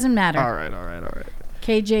 Sure. Doesn't matter. All right.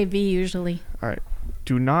 KJV usually. All right.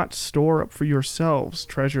 Do not store up for yourselves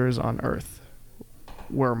treasures on earth,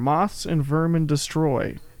 where moths and vermin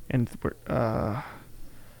destroy, and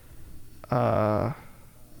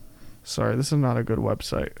sorry, this is not a good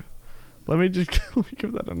website. Let me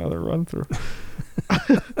give that another run through.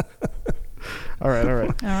 All right. All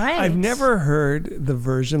right. I've never heard the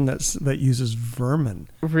version that uses vermin.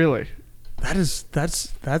 Really?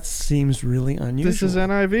 That seems really unusual. This is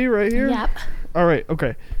NIV right here? Yep. All right,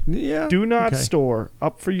 okay. Yeah. Do not store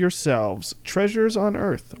up for yourselves treasures on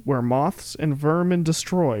earth, where moths and vermin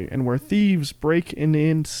destroy, and where thieves break in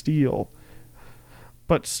and steal.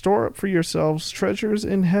 But store up for yourselves treasures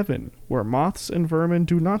in heaven, where moths and vermin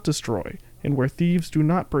do not destroy, and where thieves do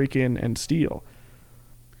not break in and steal.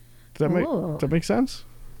 Does that make sense?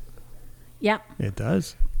 Yep. It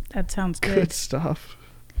does. That sounds good. Good stuff.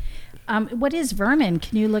 What is vermin?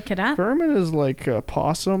 Can you look it up? Vermin is like a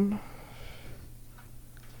possum.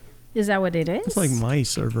 Is that what it is? It's like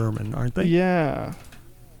mice or vermin, aren't they? Yeah.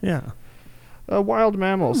 Yeah. Wild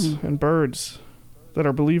mammals and birds that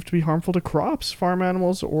are believed to be harmful to crops, farm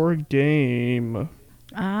animals, or game.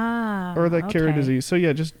 Or that carry disease. So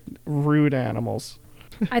yeah, just rude animals.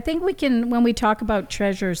 I think we can, when we talk about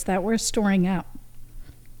treasures that we're storing up,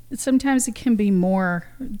 sometimes it can be more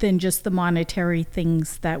than just the monetary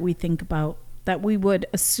things that we think about, that we would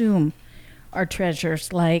assume are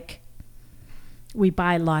treasures. Like, we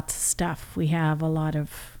buy lots of stuff. We have a lot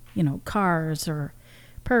of, cars or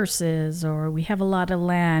purses, or we have a lot of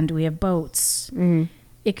land. We have boats. Mm-hmm.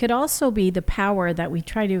 It could also be the power that we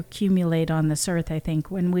try to accumulate on this earth, I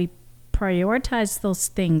think. When we prioritize those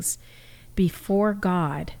things before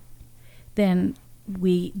God, then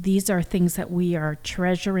these are things that we are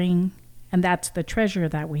treasuring, and that's the treasure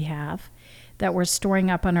that we have, that we're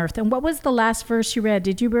storing up on earth. And what was the last verse you read?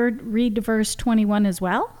 Did you read verse 21 as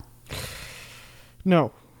well?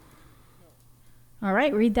 No. All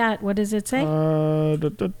right, read that. What does it say?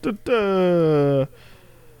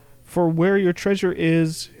 For where your treasure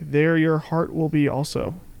is, there your heart will be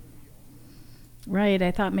also. Right,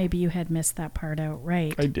 I thought maybe you had missed that part out.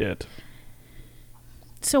 Right. I did.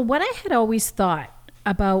 So what I had always thought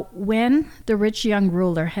about when the rich young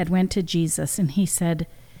ruler had went to Jesus and he said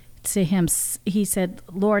to him, he said,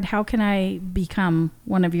 Lord, how can I become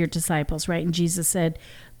one of your disciples, right? And Jesus said,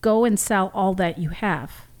 go and sell all that you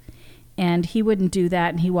have. And he wouldn't do that,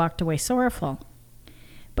 and he walked away sorrowful.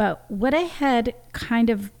 But what I had kind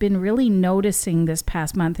of been really noticing this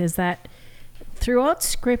past month is that throughout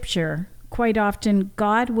Scripture, quite often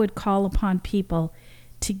God would call upon people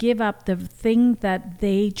to give up the thing that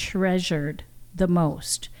they treasured the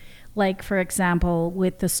most. Like, for example,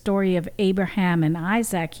 with the story of Abraham and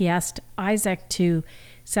Isaac, he asked Isaac to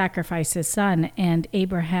sacrifice his son, and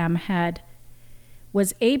Abraham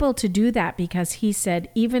was able to do that because he said,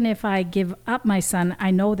 even if I give up my son, I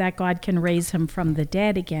know that God can raise him from the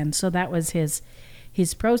dead again. So that was his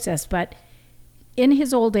process. But in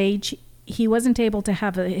his old age, he wasn't able to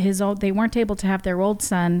have they weren't able to have their own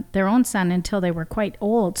son until they were quite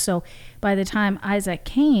old. So by the time Isaac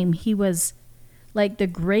came, he was like the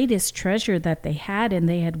greatest treasure that they had, and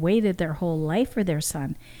they had waited their whole life for their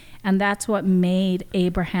son. And that's what made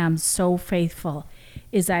Abraham so faithful,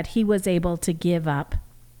 is that he was able to give up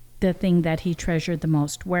the thing that he treasured the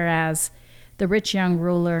most, whereas the rich young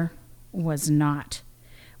ruler was not.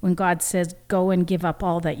 When God says, go and give up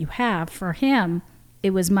all that you have, for him,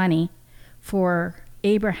 it was money. For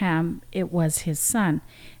Abraham, it was his son.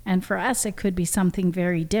 And for us, it could be something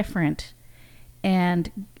very different.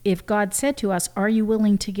 And if God said to us, are you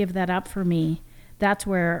willing to give that up for me? That's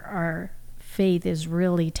where our faith is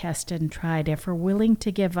really tested and tried, if we're willing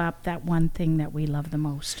to give up that one thing that we love the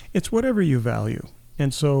most. It's whatever you value.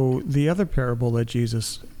 And so the other parable that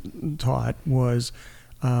Jesus taught was,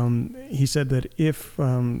 he said that if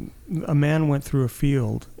a man went through a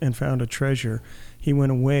field and found a treasure, he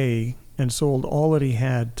went away and sold all that he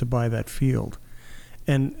had to buy that field.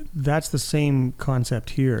 And that's the same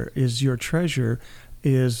concept here, is your treasure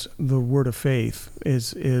is the word of faith,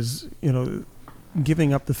 is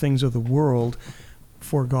giving up the things of the world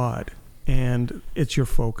for God. And it's your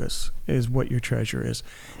focus, is what your treasure is.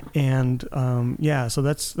 And so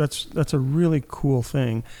that's a really cool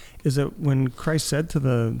thing, is that when Christ said to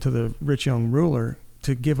the rich young ruler,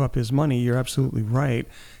 to give up his money, you're absolutely right,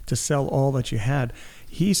 to sell all that you had.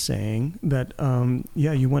 He's saying that,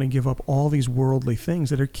 you want to give up all these worldly things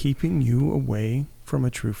that are keeping you away from a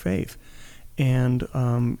true faith, and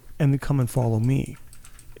then come and follow me.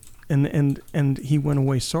 And he went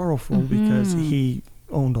away sorrowful because he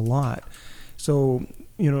owned a lot. So,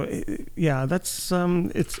 that's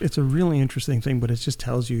it's a really interesting thing, but it just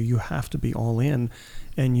tells you have to be all in,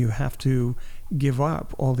 and you have to give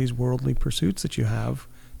up all these worldly pursuits that you have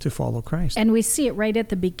to follow Christ. And we see it right at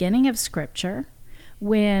the beginning of Scripture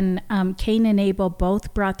when Cain and Abel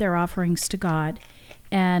both brought their offerings to God.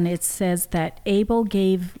 And it says that Abel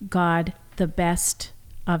gave God the best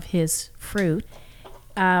of his fruit.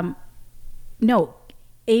 Abel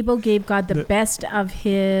gave God the best of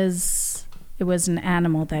his... It was an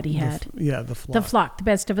animal that he had. The flock. The flock, the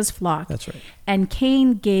best of his flock. That's right. And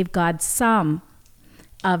Cain gave God some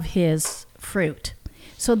of his fruit.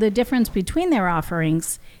 So the difference between their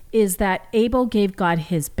offerings is that Abel gave God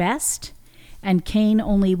his best, and Cain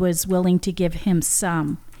only was willing to give him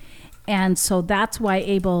some. And so that's why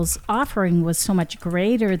Abel's offering was so much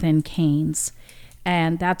greater than Cain's.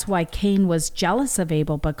 And that's why Cain was jealous of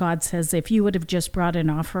Abel. But God says, if you would have just brought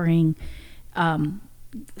an offering...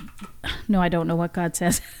 no, I don't know what God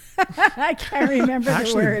says. I can't remember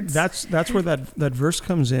the words. That's where that verse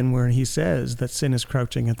comes in, where he says that sin is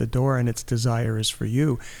crouching at the door and its desire is for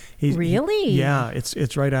you. Really?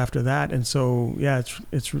 It's right after that. And so,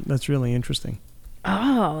 that's really interesting.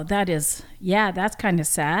 Oh, that's kind of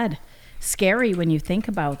sad. Scary when you think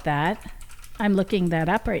about that. I'm looking that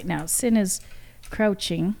up right now. Sin is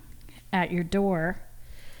crouching at your door.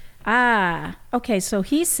 Okay, so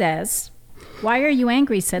he says... Why are you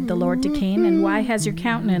angry, said the Lord to Cain, and why has your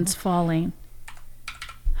countenance fallen?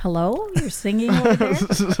 Hello? You're singing over there?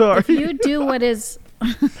 Sorry. If you do what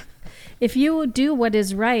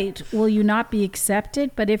is right, will you not be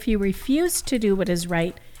accepted? But if you refuse to do what is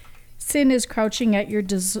right, sin is crouching at your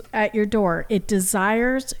door. It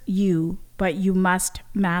desires you, but you must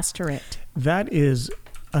master it. That is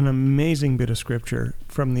an amazing bit of scripture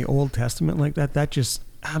from the Old Testament like that. That just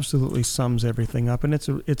absolutely sums everything up, and it's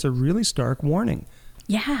a really stark warning.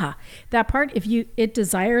 Yeah, that part, it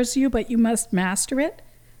desires you, but you must master it.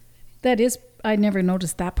 That is, I never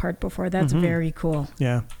noticed that part before. That's very cool.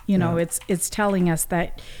 Yeah. It's telling us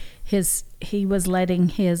that he was letting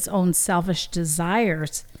his own selfish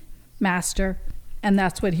desires master, and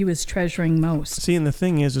that's what he was treasuring most. See, and the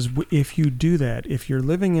thing is if you do that, if you're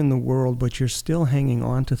living in the world, but you're still hanging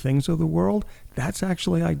on to things of the world, that's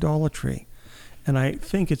actually idolatry. And I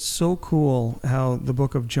think it's so cool how the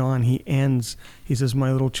book of John, he says,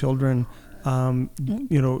 my little children,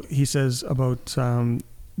 he says about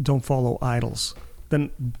don't follow idols. Then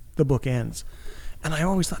the book ends. And I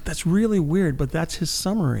always thought that's really weird, but that's his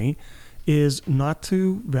summary, is not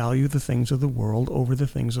to value the things of the world over the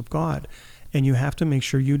things of God. And you have to make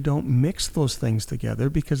sure you don't mix those things together,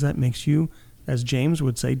 because that makes you, as James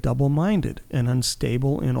would say, double-minded and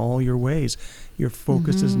unstable in all your ways. Your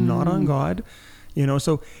focus is not on God.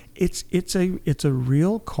 So it's a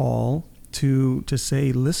real call to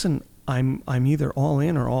say, listen, I'm either all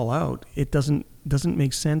in or all out. It doesn't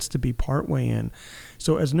make sense to be partway in.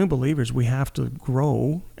 So as new believers, we have to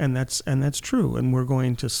grow, and that's true. And we're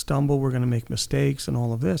going to stumble, we're going to make mistakes and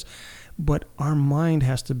all of this. But our mind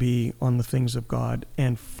has to be on the things of God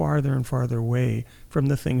and farther away from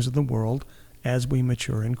the things of the world as we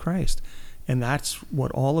mature in Christ. And that's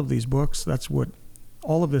what all of these books, that's what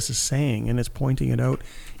all of this is saying, and it's pointing it out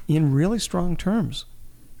in really strong terms.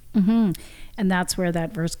 And that's where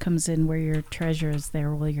that verse comes in, where your treasure is,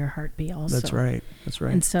 there will your heart be also. That's right.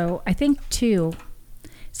 And so I think, too,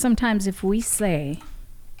 sometimes if we say,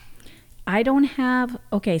 I don't have,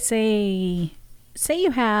 say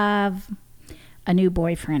you have a new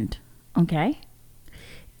boyfriend, okay?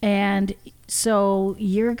 And so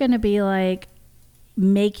you're going to be like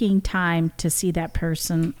making time to see that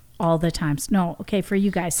person all the time. No, okay, for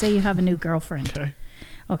you guys, say you have a new girlfriend.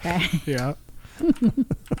 Okay. Yeah.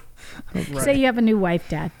 Say you have a new wife,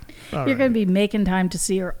 Dad. You're going to be making time to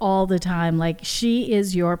see her all the time. Like, she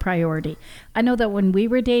is your priority. I know that when we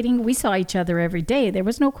were dating, we saw each other every day. There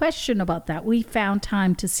was no question about that. We found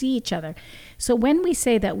time to see each other. So when we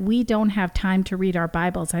say that we don't have time to read our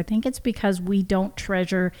Bibles, I think it's because we don't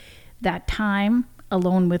treasure that time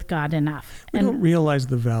alone with God enough. We don't realize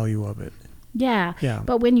the value of it. Yeah.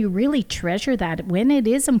 But when you really treasure that, when it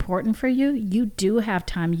is important for you, you do have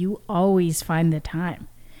time. You always find the time.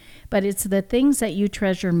 But it's the things that you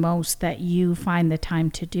treasure most that you find the time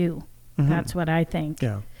to do. That's what I think.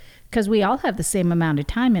 Yeah. Because we all have the same amount of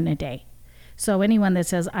time in a day. So anyone that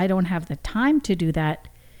says, I don't have the time to do that,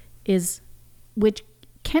 which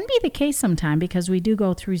can be the case sometime because we do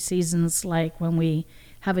go through seasons like when we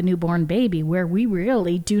have a newborn baby where we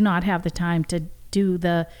really do not have the time to do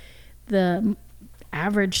the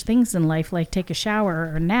average things in life, like take a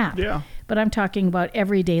shower or nap. Yeah. But I'm talking about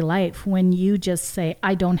everyday life when you just say,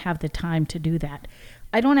 I don't have the time to do that.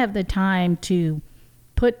 I don't have the time to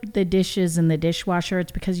put the dishes in the dishwasher.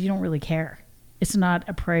 It's because you don't really care. It's not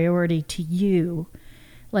a priority to you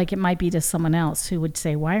like it might be to someone else who would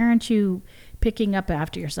say, why aren't you picking up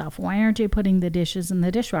after yourself? Why aren't you putting the dishes in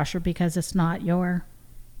the dishwasher? Because it's not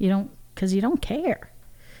because you don't care.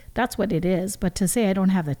 That's what it is. But to say I don't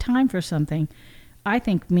have the time for something, I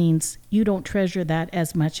think means you don't treasure that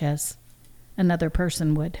as much as another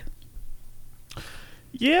person would.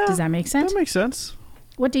 Yeah. Does that make sense? That makes sense.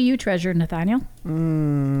 What do you treasure, Nathaniel?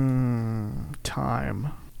 Time.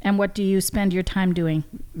 And what do you spend your time doing?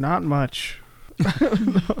 Not much.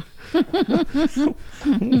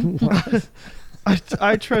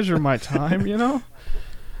 I treasure my time,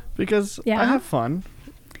 because Yeah. I have fun.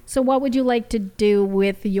 So what would you like to do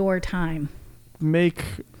with your time? Make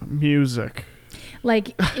music.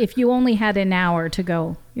 Like if you only had an hour to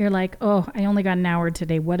go, you're like, oh, I only got an hour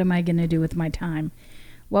today. What am I going to do with my time?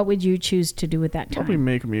 What would you choose to do with that time? Probably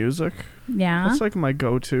make music. Yeah. That's like my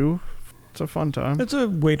go-to. It's a fun time. It's a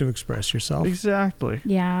way to express yourself. Exactly.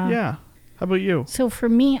 Yeah. Yeah. How about you? So for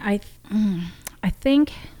me, I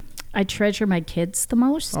think I treasure my kids the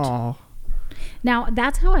most. Oh, Now,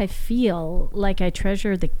 that's how I feel, like I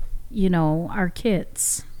treasure our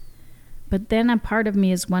kids. But then a part of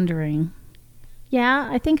me is wondering, yeah,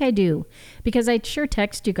 I think I do. Because I sure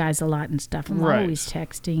text you guys a lot and stuff. I'm Right. always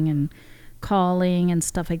texting and calling and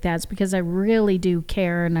stuff like that. It's because I really do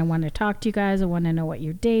care and I want to talk to you guys. I want to know what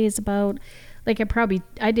your day is about. Like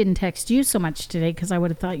I didn't text you so much today because I would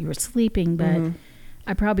have thought you were sleeping, but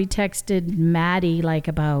I probably texted Maddie like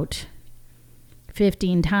about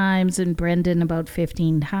 15 times and Brendan about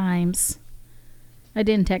 15 times. I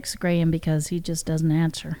didn't text Graham because he just doesn't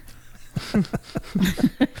answer.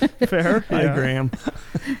 fair. Hi, Yeah. Graham.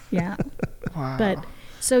 Yeah. Wow. But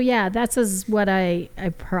so yeah, that's what I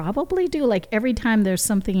probably do. Like every time there's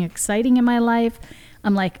something exciting in my life,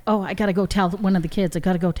 I'm like, oh, I got to go tell one of the kids. I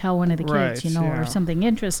got to go tell one of the kids, Right, yeah. or something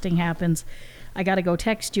interesting happens. I got to go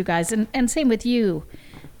text you guys. And same with you.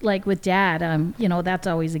 Like with Dad, that's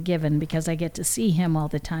always a given because I get to see him all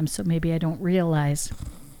the time. So maybe I don't realize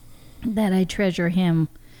that I treasure him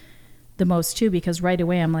the most too, because right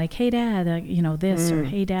away I'm like, hey, Dad, this or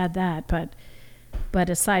hey, Dad, that. But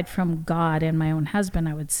aside from God and my own husband,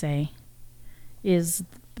 I would say, is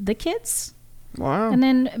the kids. Wow. And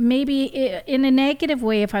then maybe in a negative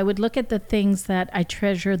way, if I would look at the things that I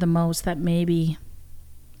treasure the most that maybe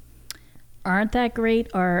aren't that great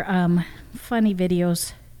are funny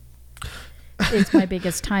videos. It's my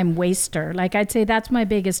biggest time waster. Like I'd say that's my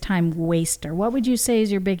biggest time waster. What would you say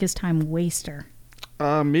is your biggest time waster?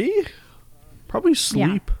 Me? Probably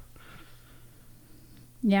sleep.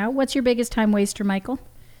 Yeah. What's your biggest time waster, Michael?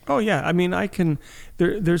 Oh yeah, I mean, I can.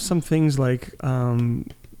 There's some things like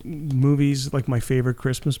movies, like my favorite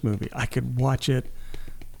Christmas movie. I could watch it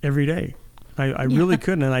every day. I really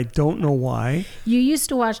couldn't, and I don't know why. You used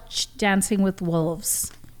to watch Dancing with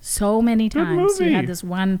Wolves so many Good times. You movie. had this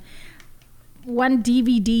one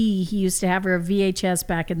DVD he used to have, or a VHS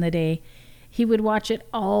back in the day. He would watch it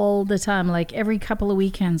all the time, like every couple of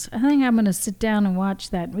weekends. I think I'm going to sit down and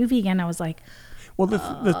watch that movie again. I was like, Well,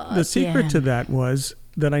 the secret to that was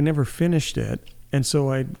that I never finished it, and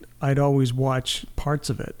so I'd always watch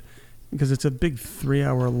parts of it because it's a big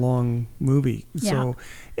 3-hour long movie. So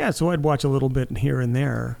so I'd watch a little bit here and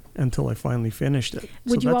there until I finally finished it.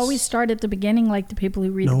 would you always start at the beginning like the people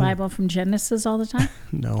who read the No. Bible from Genesis all the time?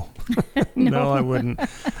 No. No, I wouldn't.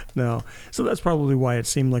 No. So that's probably why it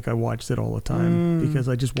seemed like I watched it all the time, because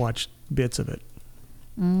I just watched bits of it.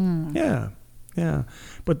 Yeah. Yeah.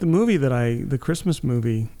 But the Christmas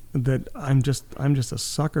movie that I'm just a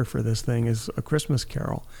sucker for this thing is A Christmas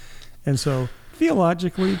Carol. And so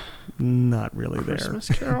theologically, not really there. Christmas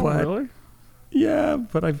Carol, But really? yeah,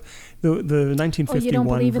 but the 1951 Oh, you don't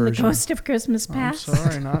believe in the version. ghost of Christmas I'm past?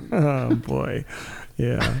 sorry, not. Oh boy,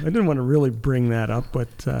 yeah. I didn't want to really bring that up, but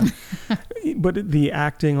the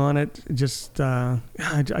acting on it just I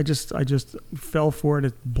just fell for it.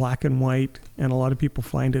 It's black and white, and a lot of people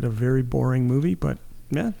find it a very boring movie. But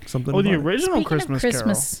yeah, something. Oh, the about it. original Speaking Christmas, of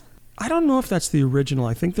Christmas, I don't know if that's the original.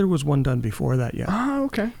 I think there was one done before that. Yeah. Carol. Oh,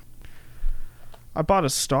 okay. I bought a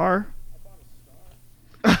star.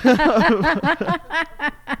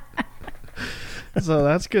 So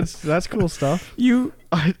that's good. That's cool stuff. You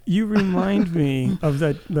remind me of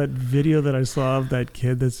that video that I saw of that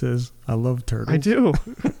kid that says, "I love turtles." I do.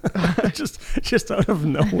 just out of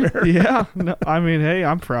nowhere. Yeah. No, I mean, hey,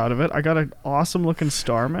 I'm proud of it. I got an awesome looking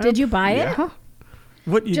star map. Did you buy it? Yeah.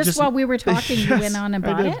 What you Just while we were talking, you Yes, went on and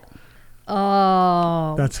I bought did. it?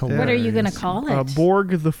 Oh. That's hilarious. What are you going to call it? Borg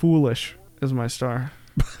the Foolish is my star.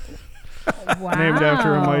 Wow. Named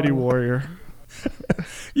after a mighty warrior.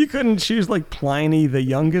 You couldn't choose like Pliny the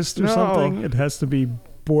Youngest or No. something. It has to be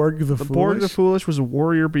Borg the Foolish. Borg the Foolish was a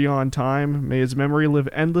warrior beyond time. May his memory live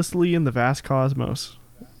endlessly in the vast cosmos.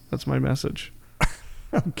 That's my message.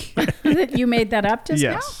 Okay. You made that up just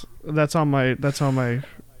Yes. That's on my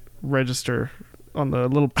register on the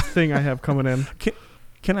little thing I have coming in.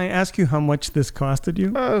 Can I ask you how much this costed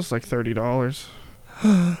you? It's like $30.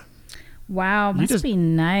 now? Wow, must just- be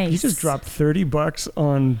nice. You just dropped $30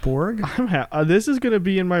 on Borg. This is going to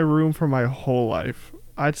be in my room for my whole life.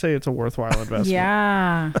 I'd say it's a worthwhile investment.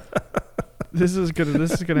 Yeah. This is gonna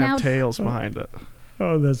Now- have tails behind it.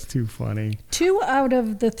 Oh, that's too funny. 2 out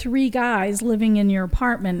of the 3 guys living in your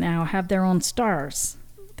apartment now have their own stars.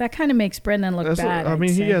 That kind of makes Brendan look bad. I I'd mean,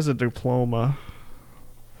 he say. has a diploma.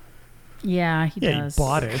 Yeah, he Yeah, does. he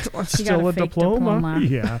bought it. He got Still a fake diploma.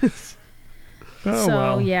 Yeah. Oh, so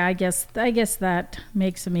well. yeah, I guess that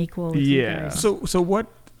makes him equal. With Yeah. You guys. So what?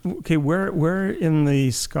 Okay, where in the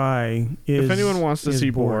sky is? If anyone wants to is see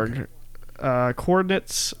Borg,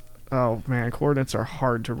 coordinates. Oh man, coordinates are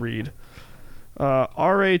hard to read.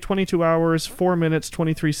 RA 22 hours, 4 minutes,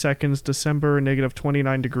 23 seconds. December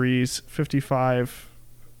 -29 degrees, 55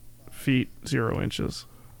 feet 0 inches.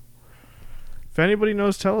 If anybody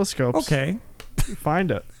knows telescopes, Okay. find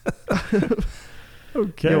it.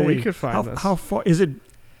 Okay. Yeah, we could find this. How far is it?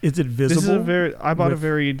 Is it visible? This is I bought a with-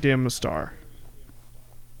 very dim star.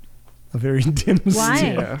 a very dim Why? star.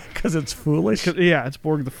 Yeah. Because it's foolish. Yeah, it's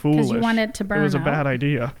Borg the Foolish. Because you want it to burn It was a out. bad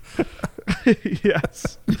idea.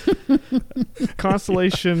 Yes.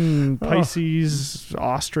 Constellation Pisces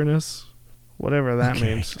Austrinus, whatever that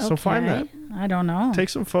Okay. means. So find that. I don't know. Take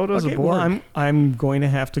some photos Okay, of Borg. well, I'm going to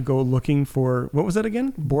have to go looking for what was that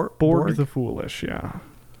again? Borg the Foolish, yeah.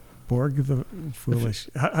 Borg the Foolish.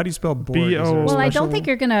 How do you spell Borg? B-O- Is there a well, I special- don't think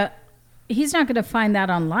you're gonna. He's not gonna find that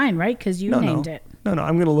online, right? Because you No, named no. it. No,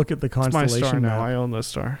 I'm going to look at the It's my constellation star now. map. I own this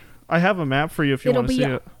star. I have a map for you if you It'll want to be see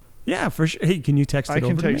a- it. Yeah, for sure. Hey, can you text it I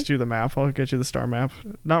can over to me? text you the map. I'll get you the star map.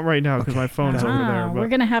 Not right now because my phone's over there. We're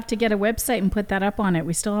But gonna have to get a website and put that up on it.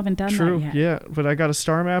 We still haven't done true, that yet. yeah. But I got a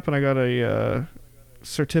star map and I got a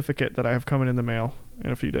certificate that I have coming in the mail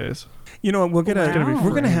in a few days. You know what? We're gonna Wow.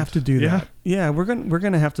 we're gonna have to do Yeah. that. Yeah, we're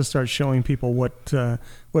gonna have to start showing people what a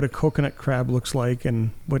coconut crab looks like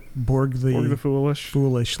and what Borg the Foolish.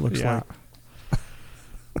 Foolish looks Yeah. like.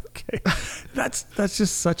 Okay, that's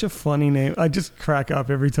just such a funny name. I just crack up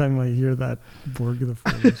every time I hear that Borg the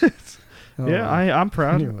Foolish. Oh, Yeah, I'm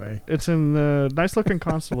proud. Anyway, It's in the nice looking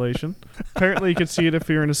constellation. Apparently, you can see it if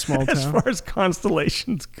you're in a small as town. far as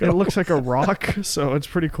constellations go, It looks like a rock, so it's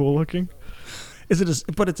pretty cool looking. is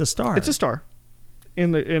it? But it's a star. It's a star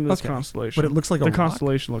in this Okay, constellation. but it looks like a the rock?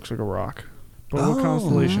 constellation looks like a rock. But Oh. what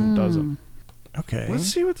constellation doesn't? Okay. Let's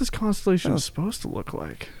see what this constellation Oh. is supposed to look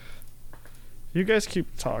like. You guys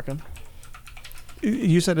keep talking.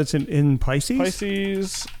 You said it's in Pisces.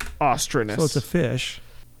 Pisces Austrinus. So it's a fish.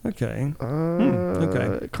 Okay.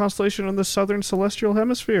 okay. Constellation in the southern celestial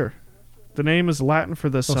hemisphere. The name is Latin for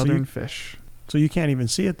the so southern you- fish. So you can't even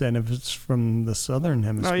see it then if it's from the southern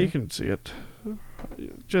hemisphere. No, you can see it.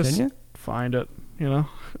 Just Can you? find it, you know?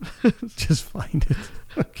 Just find it.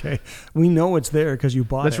 Okay. We know it's there because you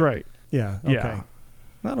bought That's it. right. Yeah. Okay. Yeah.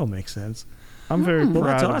 That'll make sense. I'm very Well,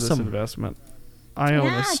 proud that's of this awesome. investment. I own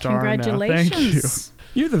Yeah, a star now. congratulations.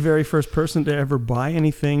 Thank you. You're the very first person to ever buy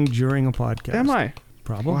anything during a podcast. Am I?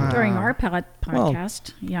 Probably. Wow. During our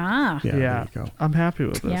podcast. Yeah. Yeah. Yeah. There you go. I'm happy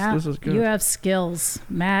with this. Yeah. This is good. You have skills.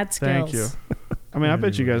 Mad skills. Thank you. I mean, I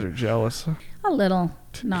bet you guys are jealous. A little.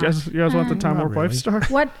 No. You guys want the Time Not Warp Wife really. star?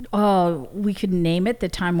 What? Oh, we could name it the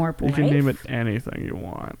Time Warp You Wife. can name it anything you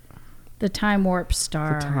want. The Time Warp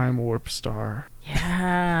Star. The Time Warp Star.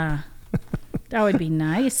 Yeah. That would be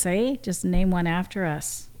nice, eh? Just name one after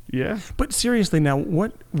us. Yeah. But seriously, now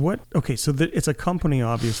what? Okay, so it's a company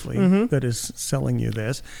obviously Mm-hmm. that is selling you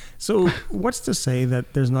this. So what's to say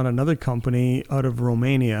that there's not another company out of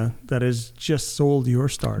Romania that has just sold your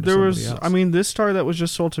star to There somebody was, else? I mean, this star that was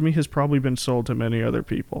just sold to me has probably been sold to many other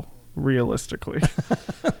people, realistically.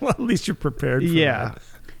 well, at least you're prepared. For Yeah. that.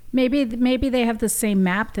 Maybe they have the same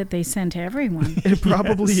map that they send to everyone. It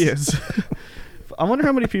probably is. I wonder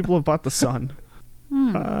how many people have bought the Sun.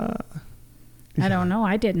 I don't know.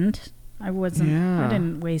 I didn't. I wasn't. Yeah. I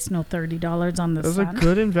didn't waste no $30 on the That was sun. a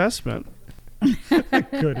good investment.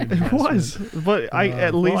 Good. It was. But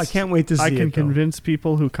at least I can't wait to see I it. can though. convince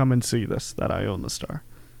people who come and see this that I own the star.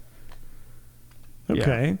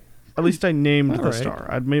 Okay. At least I named All the right. star.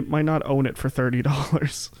 I might not own it for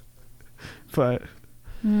 $30, but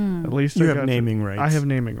at least You I have got naming rights. I have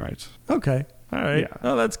naming rights. Okay. All right. Yeah.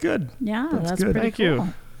 Oh, that's good. Yeah, that's good. pretty Thank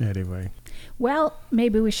cool. you. Anyway. Well,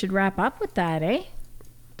 maybe we should wrap up with that, eh?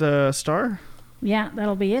 The star? Yeah,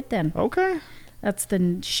 that'll be it then. Okay. That's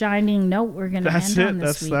the shining note we're going to That's end it. on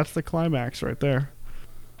this week. That's the climax right there.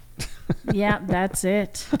 Yeah, that's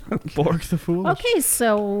it. Borg the Foolish. Okay,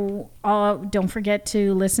 so don't forget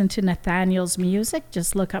to listen to Nathaniel's music.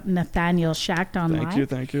 Just look up Nathaniel Schacht online.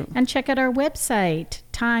 Thank you. And check out our website,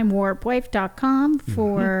 timewarpwife.com,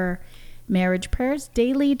 for marriage prayers,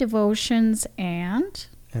 daily devotions, and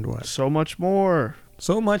And what? So much more.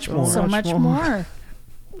 So much more. so much more.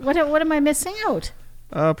 What am I missing out?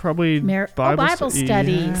 Probably Bible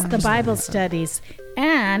studies, Yeah. the Bible studies,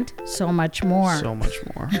 and so much more. So much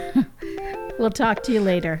more. We'll talk to you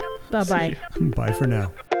later. Bye-bye. See ya. Bye for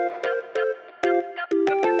now.